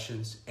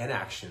discussions and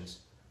actions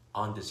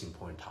on this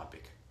important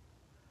topic.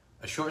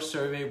 A short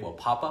survey will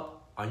pop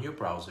up up on your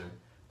browser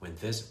when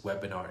this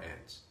webinar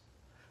ends.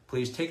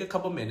 Please take a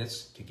couple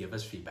minutes to give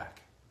us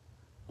feedback.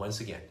 Once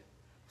again,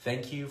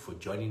 thank you for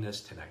joining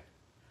us tonight.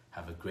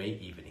 Have a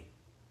great evening.